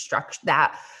sometimes the structure,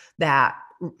 that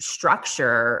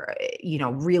structure,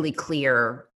 really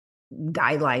clear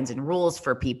guidelines and rules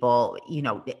for people,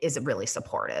 is really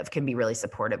supportive, can be really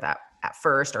supportive at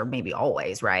first, or maybe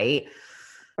always, right?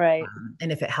 Right.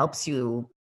 And if it helps you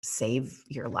save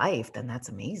your life, then that's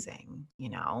amazing.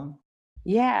 Yeah.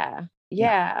 Yeah.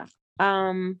 Yeah.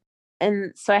 Um,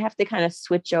 and so I have to kind of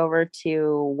switch over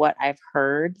to what I've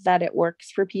heard that it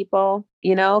works for people,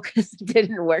 because it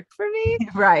didn't work for me.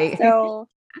 Right. So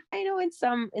I know in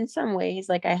some ways,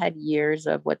 like I had years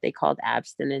of what they called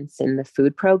abstinence in the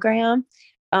food program.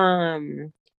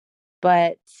 Um,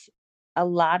 but a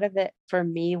lot of it for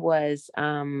me was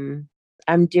I'm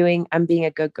being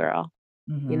a good girl,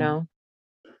 you Hmm. know?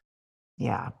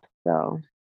 Yeah. So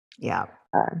Yeah.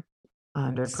 uh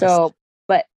 100%. so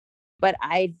but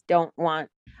I don't want,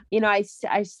 I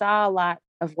saw a lot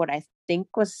of what I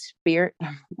think was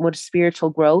spiritual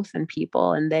growth in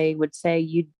people, and they would say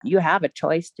you have a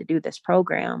choice to do this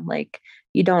program, like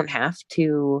you don't have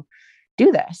to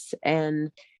do this.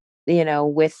 And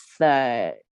with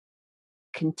the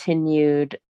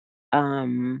continued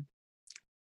um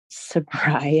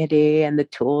sobriety and the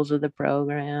tools of the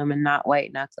program and not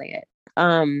white knuckling it.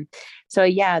 So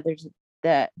yeah, there's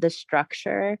the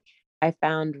structure I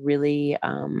found really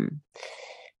and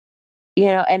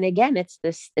again, it's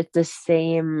the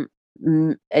same,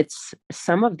 it's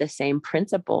some of the same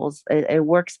principles. It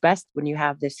works best when you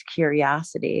have this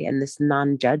curiosity and this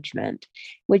non-judgment,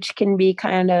 which can be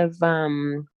kind of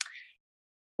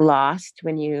lost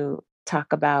when you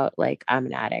talk about, like, I'm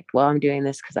an addict. Well, I'm doing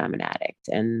this because I'm an addict.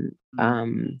 And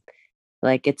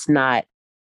like, it's not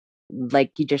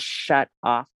like you just shut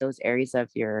off those areas of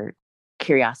your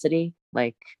curiosity.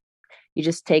 Like, you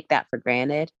just take that for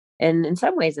granted. And in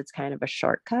some ways, it's kind of a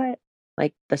shortcut.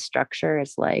 Like, the structure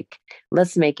is like,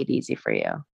 let's make it easy for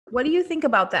you. What do you think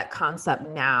about that concept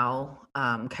now?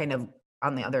 Kind of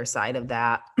on the other side of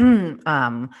that,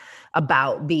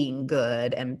 about being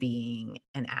good and being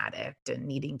an addict and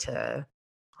needing to,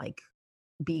 like,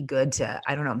 be good to,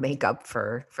 I don't know, make up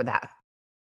for that.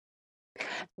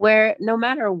 Where no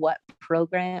matter what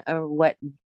program or what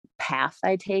path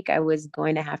I take, I was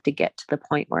going to have to get to the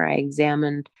point where I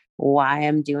examined why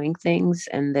I'm doing things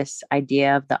and this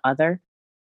idea of the other,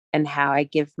 and how I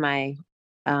give my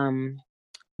um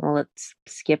well, let's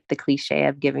skip the cliche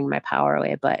of giving my power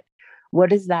away, but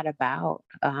what is that about?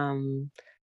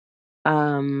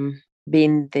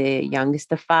 Being the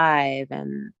youngest of five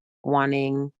and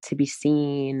wanting to be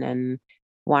seen and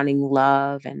wanting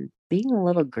love and being a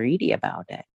little greedy about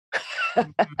it.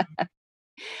 Mhm.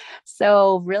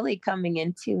 So really coming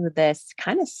into this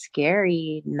kind of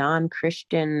scary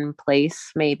non-Christian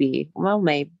place, maybe, well,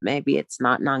 maybe it's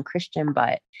not non-Christian,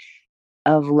 but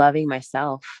of loving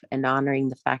myself and honoring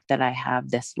the fact that I have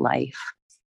this life.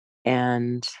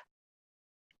 And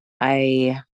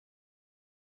I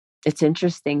it's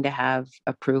interesting to have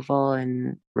approval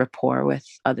and rapport with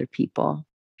other people,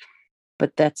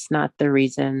 but that's not the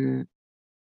reason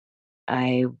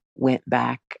I went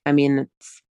back. I mean,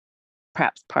 it's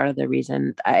perhaps part of the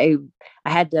reason I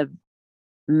had to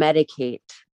medicate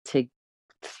to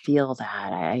feel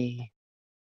that.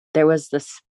 There was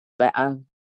this, but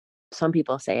some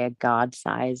people say a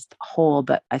God-sized hole,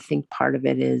 but I think part of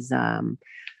it is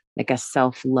like a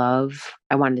self-love.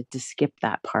 I wanted to skip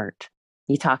that part.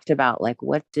 You talked about, like,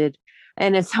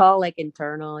 and it's all like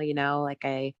internal, like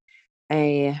I,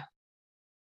 did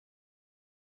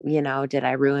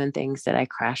I ruin things? Did I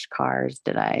crash cars?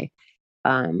 Did I,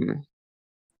 um,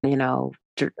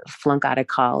 flunk out of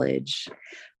college?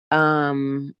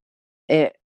 Um,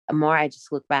 it more, I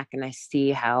just look back and I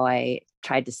see how I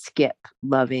tried to skip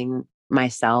loving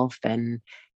myself and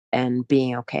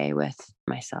being okay with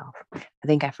myself. I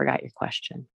think I forgot your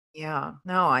question. Yeah,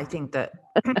 no, I think that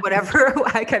whatever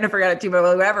I kind of forgot it too, but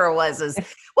whatever it was is,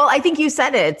 well, I think you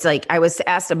said it. It's like I was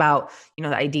asked about,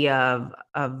 the idea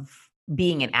of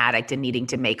being an addict and needing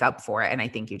to make up for it. And I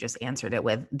think you just answered it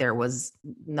with there was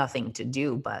nothing to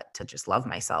do but to just love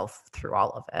myself through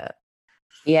all of it.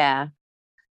 Yeah.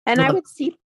 And Well, I would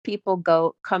see people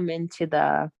come into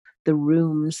the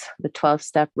rooms, the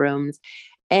 12-step rooms.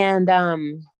 And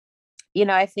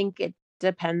I think it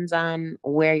depends on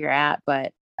where you're at,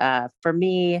 but for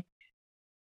me,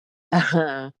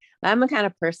 I'm the kind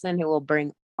of person who will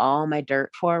bring all my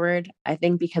dirt forward. I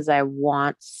think because I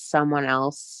want someone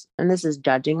else, and this is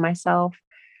judging myself.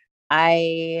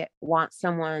 I want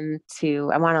I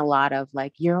want a lot of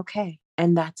like, you're okay,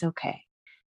 and that's okay.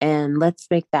 And let's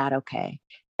make that okay.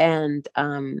 And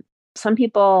some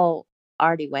people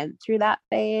already went through that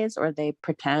phase or they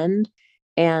pretend.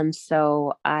 And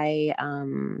so I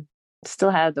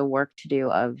still have the work to do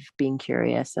of being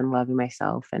curious and loving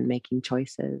myself and making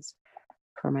choices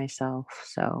for myself.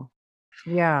 So,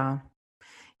 yeah.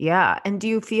 Yeah. And do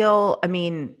you feel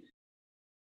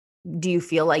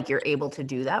like you're able to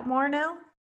do that more now?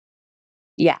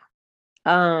 yeah,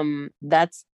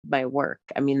 that's my work.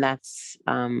 I mean, that's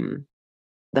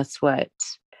what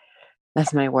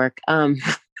that's my work.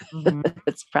 Mhm.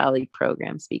 It's probably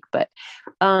program speak, but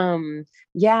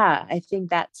yeah, I think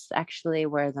that's actually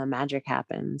where the magic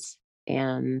happens.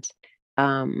 And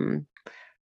um,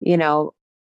 you know,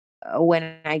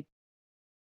 when I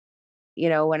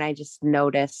just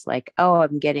notice like, oh,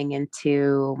 I'm getting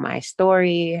into my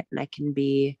story and I can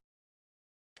be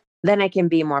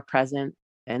more present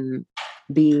and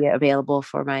be available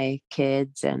for my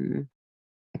kids and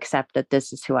accept that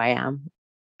this is who I am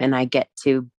and I get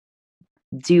to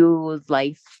do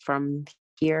life from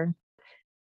here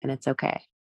and it's okay.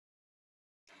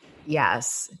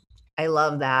 Yes. I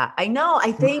love that. I know.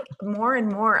 I think more and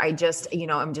more I just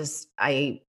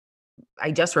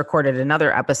recorded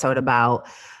another episode about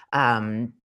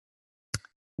um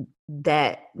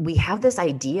that we have this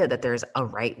idea that there's a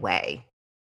right way,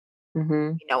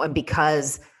 Mm-hmm. and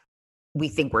because we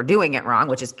think we're doing it wrong,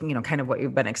 which is, kind of what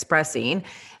you've been expressing,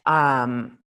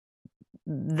 um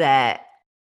that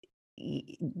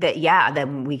yeah,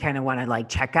 then we kind of want to like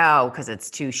check out because it's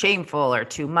too shameful or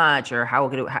too much or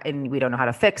and we don't know how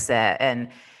to fix it. And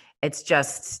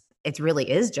it really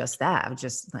is just that. I'm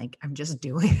just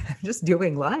doing I'm just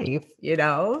doing life.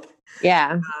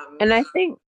 Yeah. Um, And I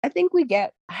think we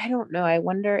get, I don't know. I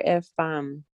wonder if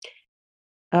oh,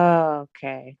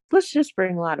 okay. Let's just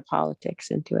bring a lot of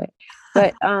politics into it.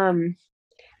 But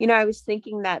I was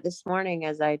thinking that this morning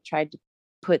as I tried to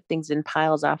put things in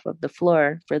piles off of the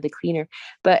floor for the cleaner.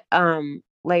 But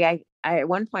like I at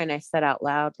one point I said out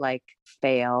loud like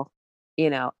fail,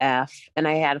 F. And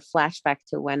I had a flashback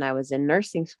to when I was in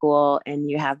nursing school and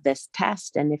you have this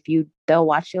test and they'll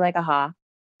watch you like a hawk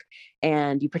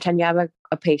and you pretend you have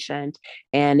a patient.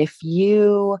 And if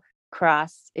you,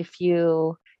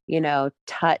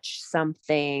 touch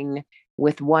something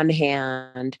with one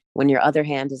hand when your other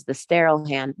hand is the sterile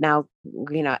hand, now,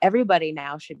 everybody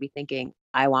now should be thinking,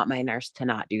 I want my nurse to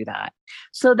not do that.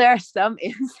 So there are some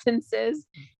instances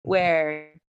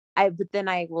where but then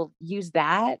I will use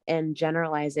that and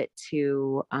generalize it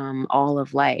to all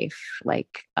of life.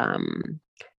 Like,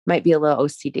 might be a little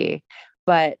OCD,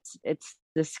 but it's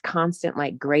this constant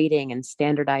like grading and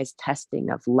standardized testing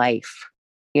of life,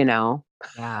 you know?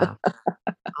 yeah.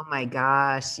 Oh my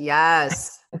gosh.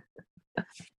 Yes.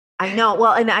 I know.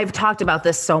 Well, and I've talked about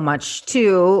this so much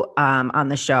too, on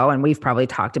the show, and we've probably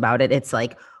talked about it. It's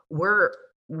like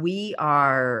we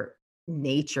are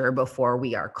nature before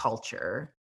we are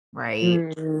culture,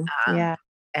 right? Yeah.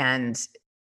 And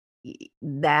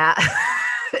that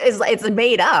it's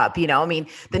made up. I mean,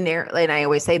 and I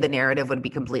always say the narrative would be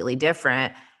completely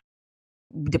different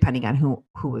depending on who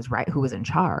was right, who was in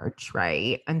charge,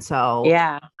 right? And so,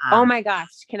 Yeah. Oh my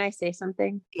gosh. Can I say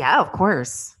something? yeah, of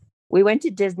course. We went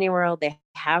to Disney World. They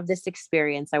have this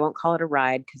experience. I won't call it a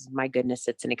ride because my goodness,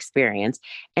 it's an experience.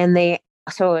 And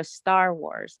so it's Star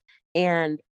Wars.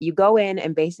 And you go in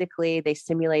and basically they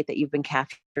simulate that you've been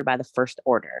captured by the First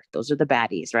Order. Those are the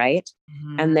baddies, right?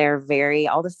 Mhm. And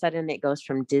all of a sudden it goes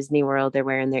from Disney World, they're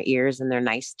wearing their ears and they're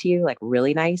nice to you, like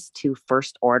really nice, to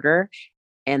First Order.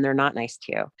 And they're not nice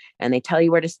to you. And they tell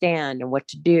you where to stand and what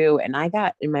to do. And I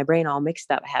got in my brain all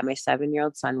mixed up. I had my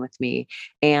 7-year-old son with me.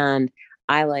 And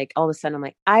I like all of a sudden I'm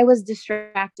like, I was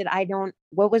distracted.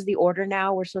 What was the order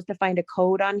now? We're supposed to find a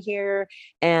code on here.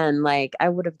 And like, I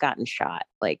would have gotten shot.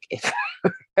 Like if,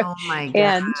 Oh my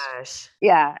and gosh.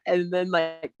 yeah. And then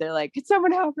like, they're like, could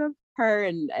someone help her?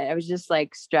 And I was just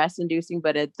like stress inducing.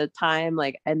 But at the time,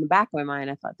 like in the back of my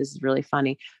mind, I thought this is really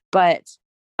funny. But,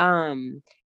 and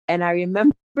I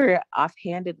remember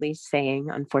offhandedly saying,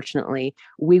 unfortunately,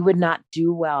 we would not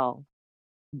do well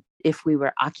if we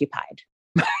were occupied.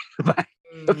 but,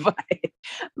 but,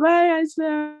 I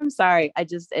said, I'm sorry.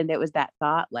 And it was that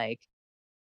thought, like,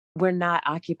 we're not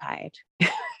occupied.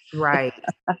 Right.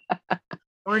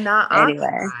 We're not Anyway.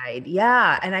 occupied.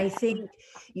 Yeah. And I think,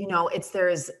 it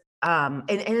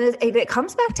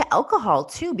comes back to alcohol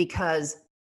too, because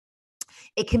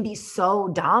it can be so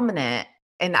dominant.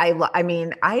 And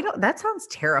that sounds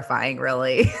terrifying,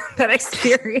 really, that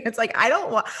experience. Like,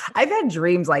 I've had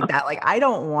dreams like that. Like, I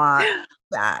don't want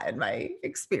that in my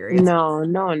experience. No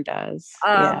one does.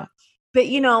 Yeah. But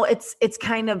it's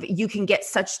kind of, you can get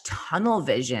such tunnel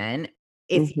vision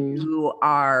if you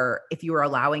are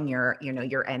allowing your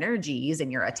energies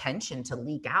and your attention to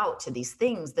leak out to these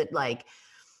things that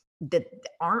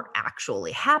aren't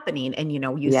actually happening. And,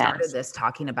 you started this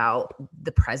talking about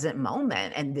the present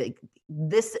moment, and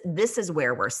this is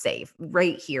where we're safe,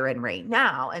 right here and right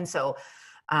now. And so,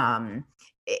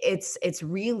 it's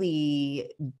really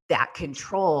that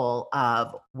control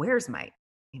of where's my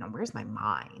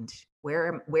mind?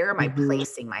 Where am I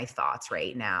placing my thoughts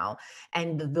right now?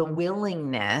 And the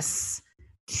willingness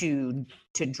to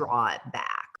draw it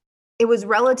back. It was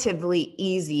relatively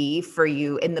easy for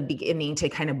you in the beginning to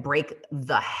kind of break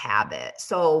the habit.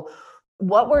 So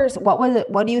what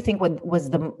do you think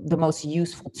was the most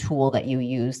useful tool that you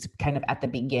used kind of at the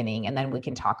beginning? And then we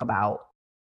can talk about,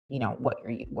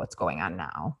 what's going on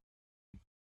now.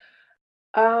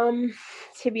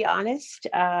 To be honest,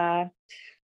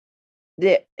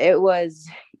 it was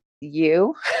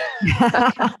you.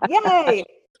 Yay.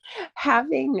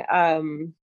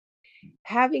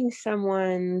 Having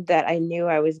someone that I knew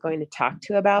I was going to talk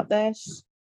to about this,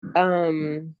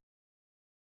 and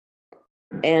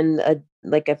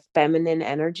like a feminine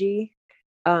energy,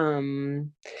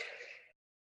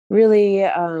 really,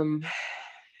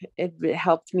 it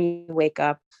helped me wake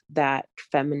up that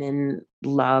feminine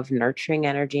love, nurturing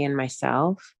energy in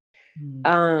myself.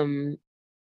 And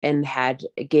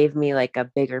it gave me like a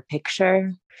bigger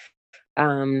picture,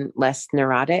 less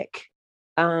neurotic.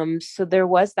 So there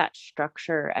was that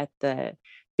structure at the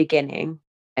beginning,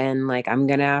 and like, I'm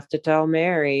going to have to tell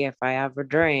Mary if I have a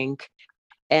drink,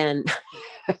 and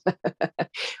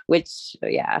which,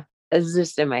 yeah, is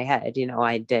just in my head,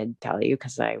 I did tell you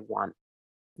cause I want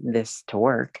this to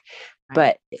work,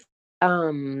 right. But,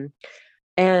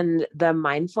 and the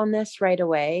mindfulness right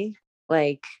away,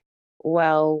 like,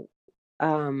 well,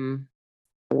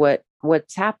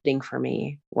 what's happening for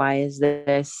me? Why is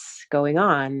this going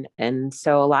on? And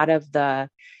so a lot of the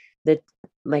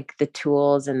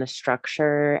tools and the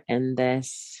structure and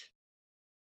this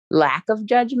lack of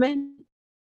judgment.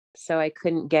 So I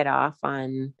couldn't get off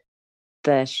on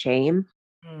the shame.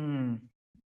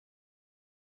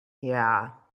 Yeah.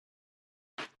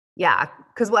 Yeah.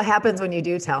 Cause what happens when you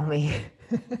do tell me?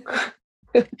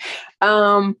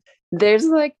 There's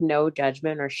like no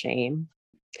judgment or shame.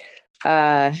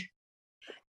 Yeah,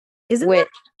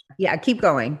 keep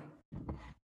going.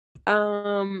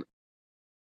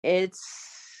 It's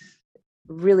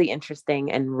really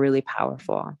interesting and really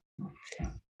powerful.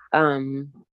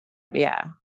 Yeah.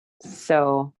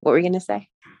 So what were you going to say?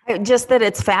 Just that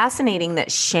it's fascinating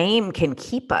that shame can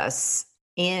keep us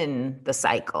in the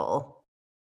cycle.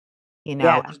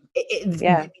 Yeah.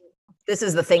 This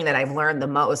is the thing that I've learned the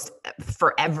most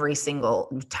for every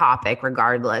single topic,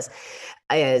 regardless,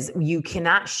 is you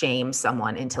cannot shame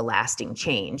someone into lasting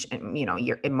change. And,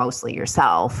 you're mostly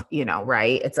yourself,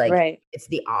 right? It's like, right. It's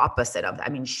the opposite of that. I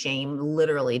mean, shame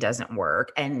literally doesn't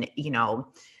work. And,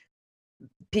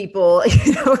 people,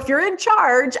 if you're in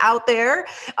charge out there,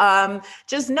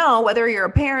 just know, whether you're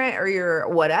a parent or you're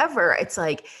whatever, it's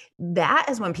like, that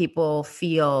is when people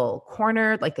feel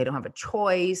cornered, like they don't have a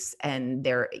choice, and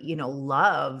they're,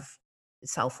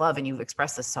 self-love, and you've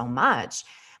expressed this so much,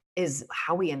 is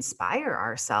how we inspire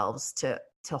ourselves to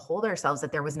hold ourselves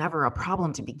that there was never a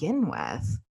problem to begin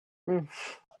with.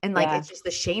 And like, it's just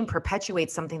the shame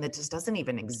perpetuates something that just doesn't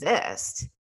even exist.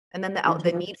 And then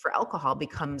the need for alcohol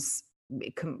becomes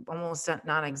almost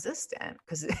non-existent,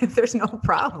 because if there's no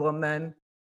problem, then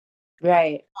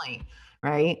right.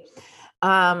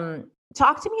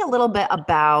 Talk to me a little bit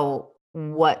about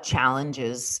what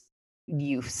challenges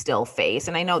you still face?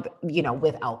 And I know,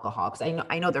 with alcohol, because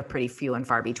I know they're pretty few and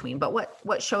far between, but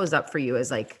what shows up for you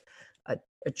as like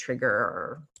a trigger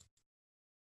or?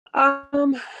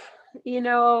 Um, you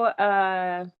know,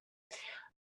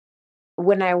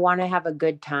 when I want to have a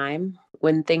good time,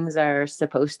 when things are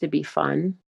supposed to be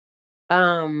fun,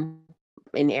 um,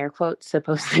 in air quotes,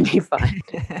 supposed to be fun.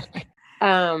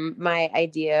 My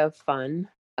idea of fun,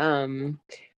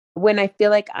 when I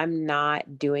feel like I'm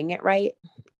not doing it right,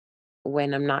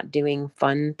 when I'm not doing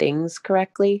fun things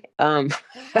correctly,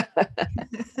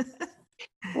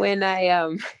 when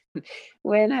I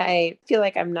when I feel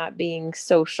like I'm not being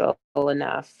social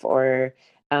enough, or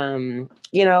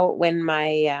when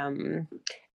my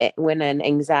when an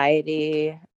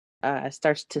anxiety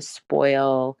starts to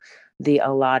spoil the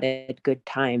allotted good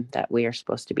time that we are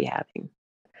supposed to be having.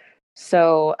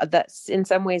 So that's, in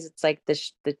some ways, it's like the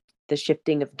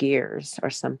shifting of gears, or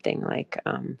something like,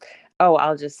 oh,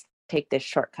 I'll just take this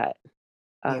shortcut.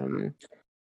 Yeah.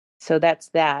 So that's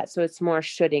that. So it's more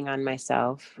shooting on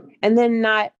myself, and then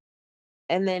not,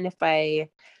 and then if I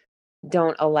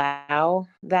don't allow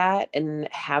that and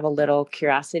have a little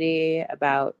curiosity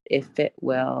about if it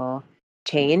will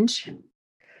change,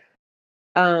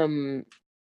 um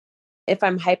if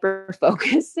I'm hyper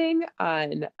focusing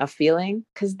on a feeling,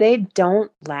 because they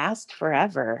don't last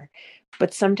forever,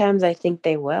 but sometimes I think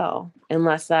they will,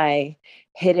 unless I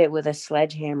hit it with a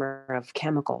sledgehammer of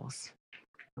chemicals.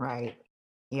 Right.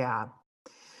 Yeah.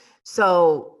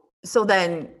 So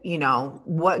then,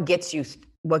 what gets you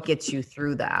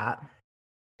through that?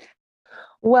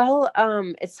 Well,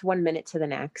 it's 1 minute to the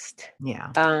next.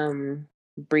 Yeah.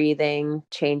 Breathing,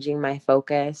 changing my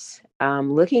focus,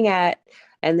 looking at,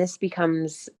 and this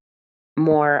becomes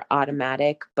more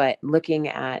automatic, but looking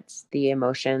at the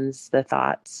emotions, the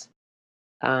thoughts,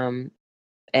 um,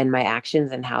 and my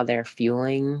actions, and how they're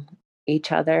fueling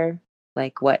each other.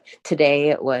 Like, what today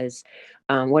it was,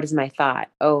 what is my thought?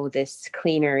 Oh, this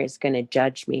cleaner is going to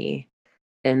judge me.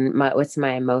 And what's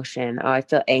my emotion? Oh, I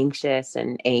feel anxious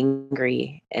and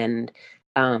angry. And,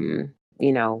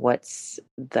 what's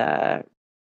the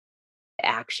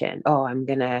action? Oh, I'm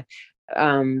gonna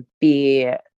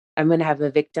have a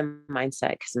victim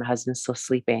mindset because my husband's still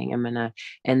sleeping.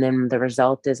 And then the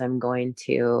result is I'm going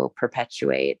to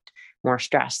perpetuate more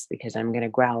stress because I'm gonna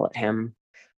growl at him,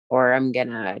 or I'm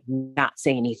gonna not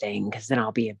say anything because then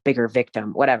I'll be a bigger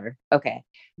victim. Whatever. Okay,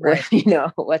 Right.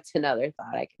 what's another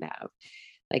thought I can have?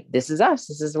 Like, this is us.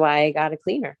 This is why I got a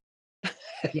cleaner.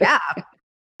 Yeah.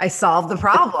 I solved the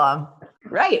problem.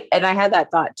 Right. And I had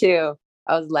that thought too.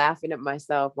 I was laughing at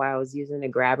myself while I was using a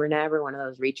grabber nabber, one of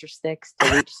those reacher sticks,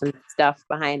 to reach some stuff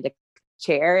behind a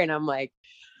chair. And I'm like,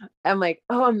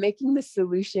 oh, I'm making the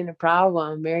solution a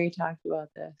problem. Mary talked about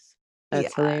this.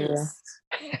 That's hilarious.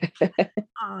 Yes.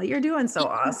 Oh, you're doing so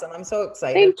awesome. I'm so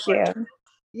excited Thank for you. you.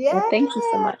 Yeah. Well, thank you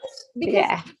so much. Because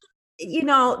Yeah.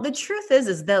 the truth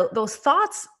is those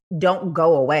thoughts don't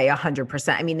go away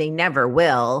 100%. I mean, they never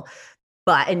will.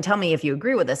 But, and tell me if you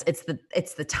agree with this, it's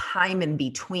the time in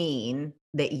between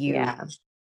that you Yeah.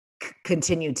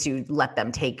 continue to let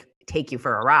them take you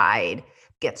for a ride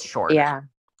gets shorter. Yeah.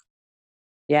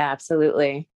 Yeah,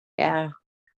 absolutely. Yeah.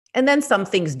 And then some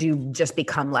things do just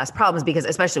become less problems, because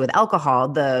especially with alcohol,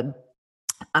 the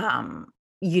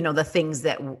things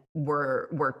that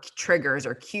were triggers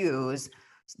or cues,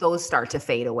 those start to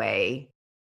fade away.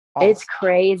 It's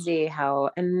crazy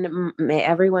how, and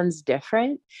everyone's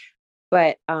different,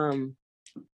 but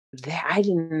I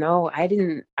didn't know. I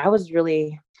was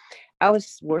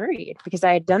worried because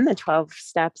I had done the 12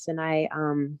 steps, and I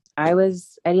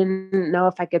didn't know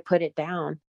if I could put it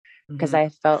down, because Mhm. I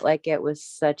felt like it was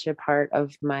such a part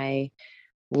of my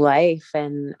life.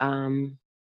 And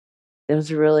it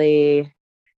was really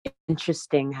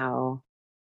interesting how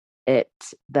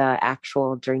the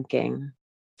actual drinking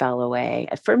fell away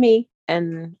for me.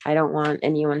 And I don't want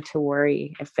anyone to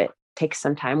worry if it takes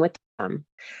some time with them.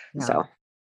 Yeah. So,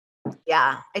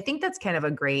 Yeah, I think that's kind of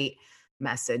a great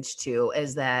message too,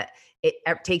 is that it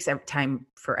takes time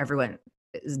for everyone,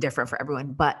 is different for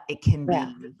everyone, but it can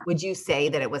yeah. be, would you say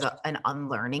that it was an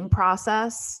unlearning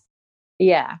process?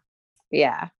 Yeah.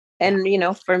 Yeah. Yeah.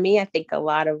 And, for me, I think a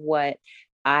lot of what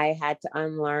I had to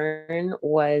unlearn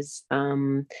was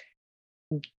wanting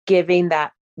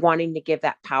to give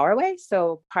that power away.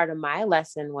 So part of my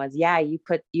lesson was, yeah, you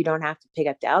don't have to pick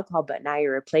up the alcohol, but now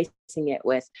you're replacing it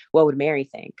with, what would Mary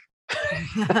think?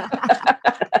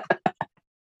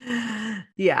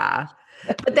 Yeah.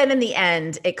 But then in the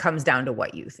end, it comes down to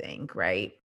what you think,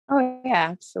 right? Oh, yeah,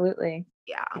 absolutely.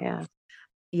 Yeah. Yeah.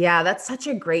 Yeah, that's such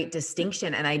a great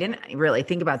distinction. And I didn't really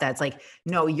think about that. It's like,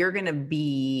 no, you're going to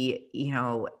be,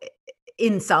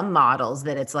 in some models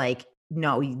that it's like,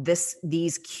 no,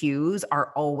 these cues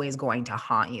are always going to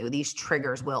haunt you. These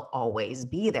triggers will always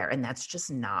be there. And that's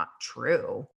just not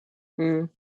true. Mm,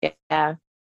 yeah.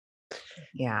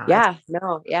 Yeah. Yeah.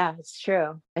 No, yeah, it's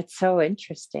true. It's so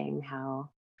interesting how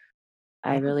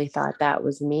I Yeah. really thought that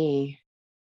was me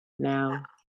now.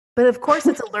 But of course,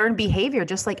 it's a learned behavior,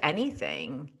 just like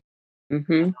anything.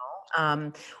 Hmm.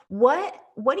 Um, what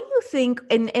do you think?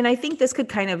 And I think this could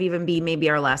kind of even be maybe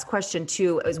our last question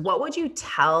too, is what would you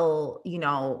tell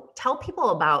people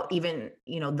about even,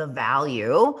 the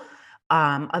value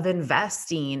of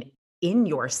investing in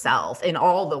yourself in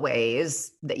all the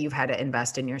ways that you've had to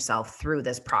invest in yourself through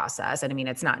this process? And I mean,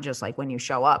 it's not just like when you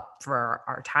show up for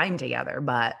our time together,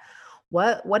 but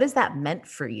what has that meant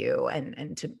for you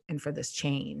and for this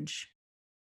change?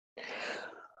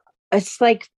 It's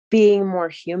like being more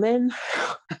human.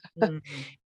 Mhm.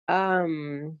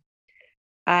 um,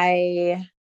 I,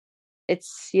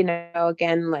 it's,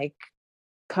 again, like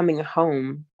coming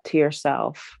home to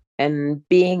yourself and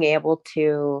being able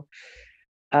to,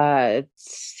 uh,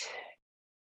 s-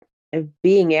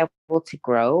 being able to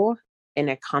grow in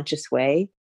a conscious way,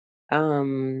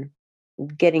 um,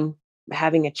 getting,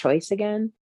 having a choice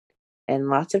again and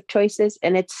lots of choices.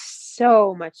 And it's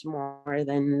so much more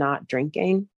than not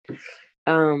drinking.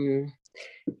 Um,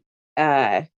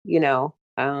 uh, you know,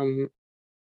 um,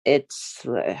 it's,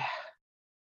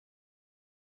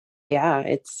 yeah,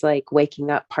 it's like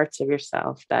waking up parts of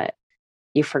yourself that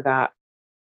you forgot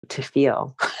to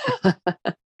feel, you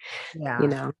Yeah.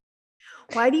 know?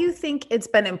 Why do you think it's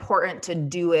been important to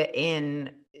do it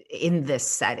in this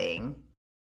setting?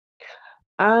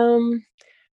 Um,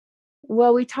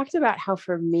 well, we talked about how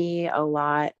for me, a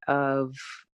lot of,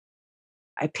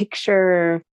 I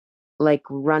picture like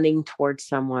running towards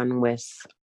someone with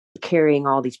carrying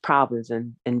all these problems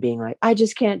and being like, I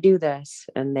just can't do this.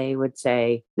 And they would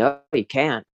say, no, you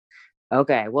can't.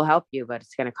 Okay, we'll help you, but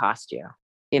it's going to cost you,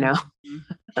 you know?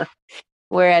 Mhm.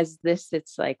 Whereas this,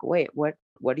 it's like, wait, what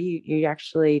do you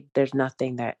actually, there's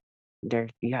nothing that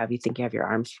you think you have your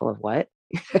arms full of what?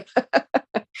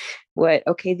 What?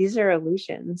 Okay, these are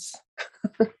illusions.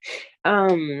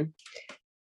 um,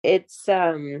 it's,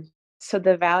 so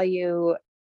the value,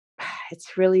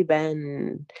 it's really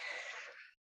been,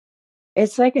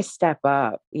 it's like a step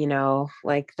up,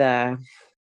 like the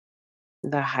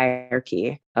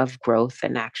hierarchy of growth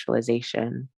and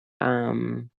actualization.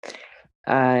 Um,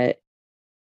 uh,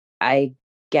 I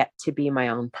get to be my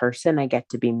own person. I get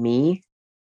to be me.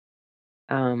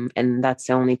 And that's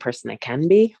the only person I can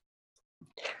be.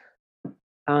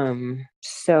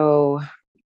 So,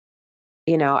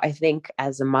 I think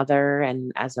as a mother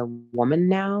and as a woman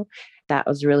now, that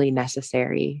was really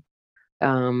necessary.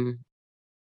 Um,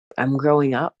 I'm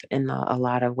growing up in a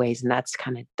lot of ways, and that's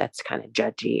kind of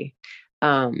judgy.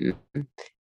 Um,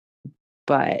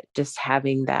 but just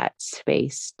having that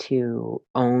space to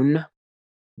own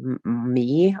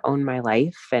me, own my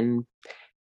life, and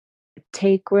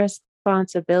take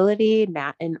responsibility,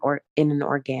 not in an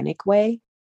organic way,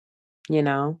 you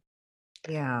know?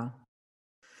 Yeah.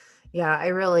 Yeah, I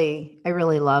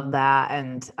really love that.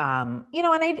 And and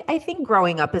I think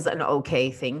growing up is an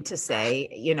okay thing to say,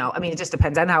 I mean, it just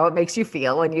depends on how it makes you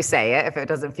feel when you say it, if it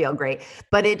doesn't feel great.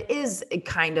 But it is a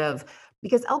kind of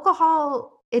because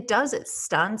alcohol, it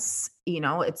stunts,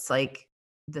 it's like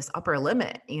this upper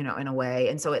limit, in a way.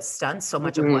 And so it stunts so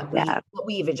much of Mhm, yeah, what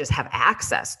we even just have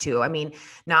access to. I mean,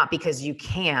 not because you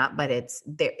can't, but it's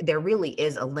there really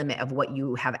is a limit of what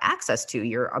you have access to,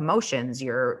 your emotions,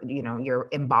 your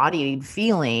embodied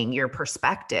feeling, your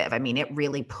perspective. I mean, it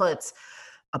really puts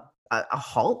a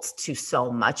halt to so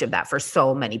much of that for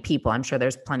so many people. I'm sure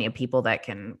there's plenty of people that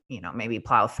can, maybe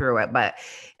plow through it, but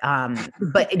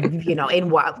in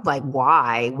what, like,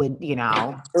 why would,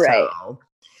 right. so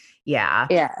yeah.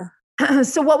 Yeah.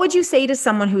 So what would you say to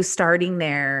someone who's starting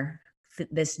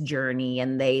this journey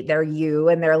and they're you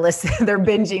and they're listening, they're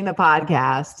binging the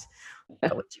podcast?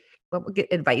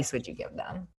 Advice would you give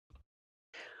them?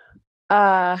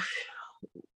 Uh,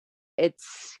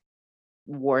 it's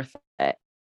worth it.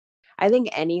 I think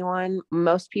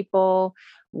most people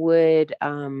would,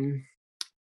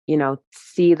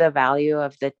 see the value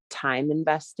of the time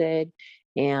invested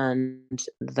and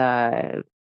the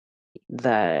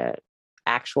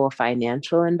actual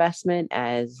financial investment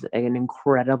as an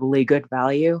incredibly good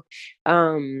value.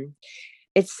 Um,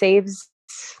 it saves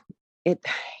it,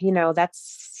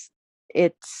 that's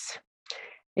it's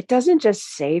it doesn't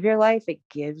just save your life, it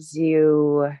gives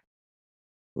you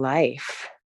life.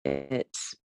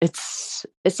 It's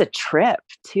a trip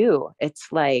too.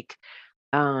 It's like,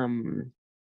 um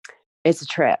it's a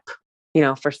trip.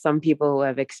 for some people who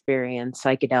have experienced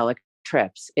psychedelic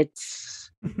trips, it's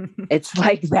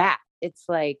like that. It's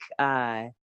like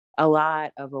a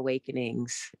lot of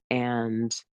awakenings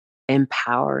and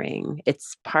empowering.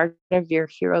 It's part of your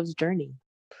hero's journey.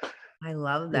 I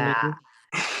love You that. know?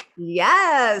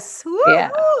 Yes. Yeah.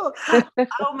 Woo-hoo.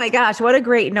 Oh my gosh, what a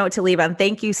great note to leave on.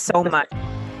 Thank you so much.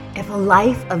 If a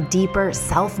life of deeper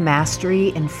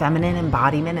self-mastery and feminine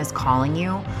embodiment is calling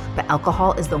you, but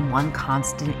alcohol is the one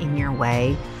constant in your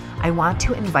way, I want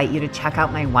to invite you to check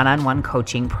out my one-on-one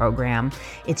coaching program.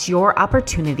 It's your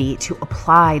opportunity to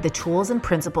apply the tools and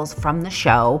principles from the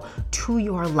show to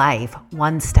your life,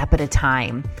 one step at a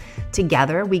time.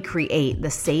 Together, we create the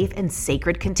safe and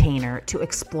sacred container to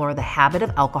explore the habit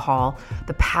of alcohol,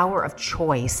 the power of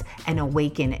choice, and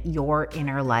awaken your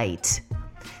inner light.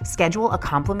 Schedule a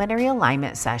complimentary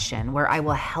alignment session where I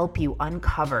will help you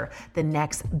uncover the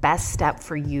next best step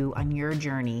for you on your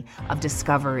journey of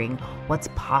discovering what's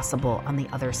possible on the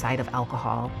other side of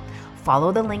alcohol.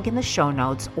 Follow the link in the show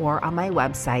notes or on my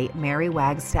website,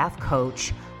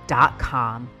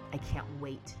 marywagstaffcoach.com. I can't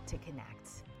wait to connect.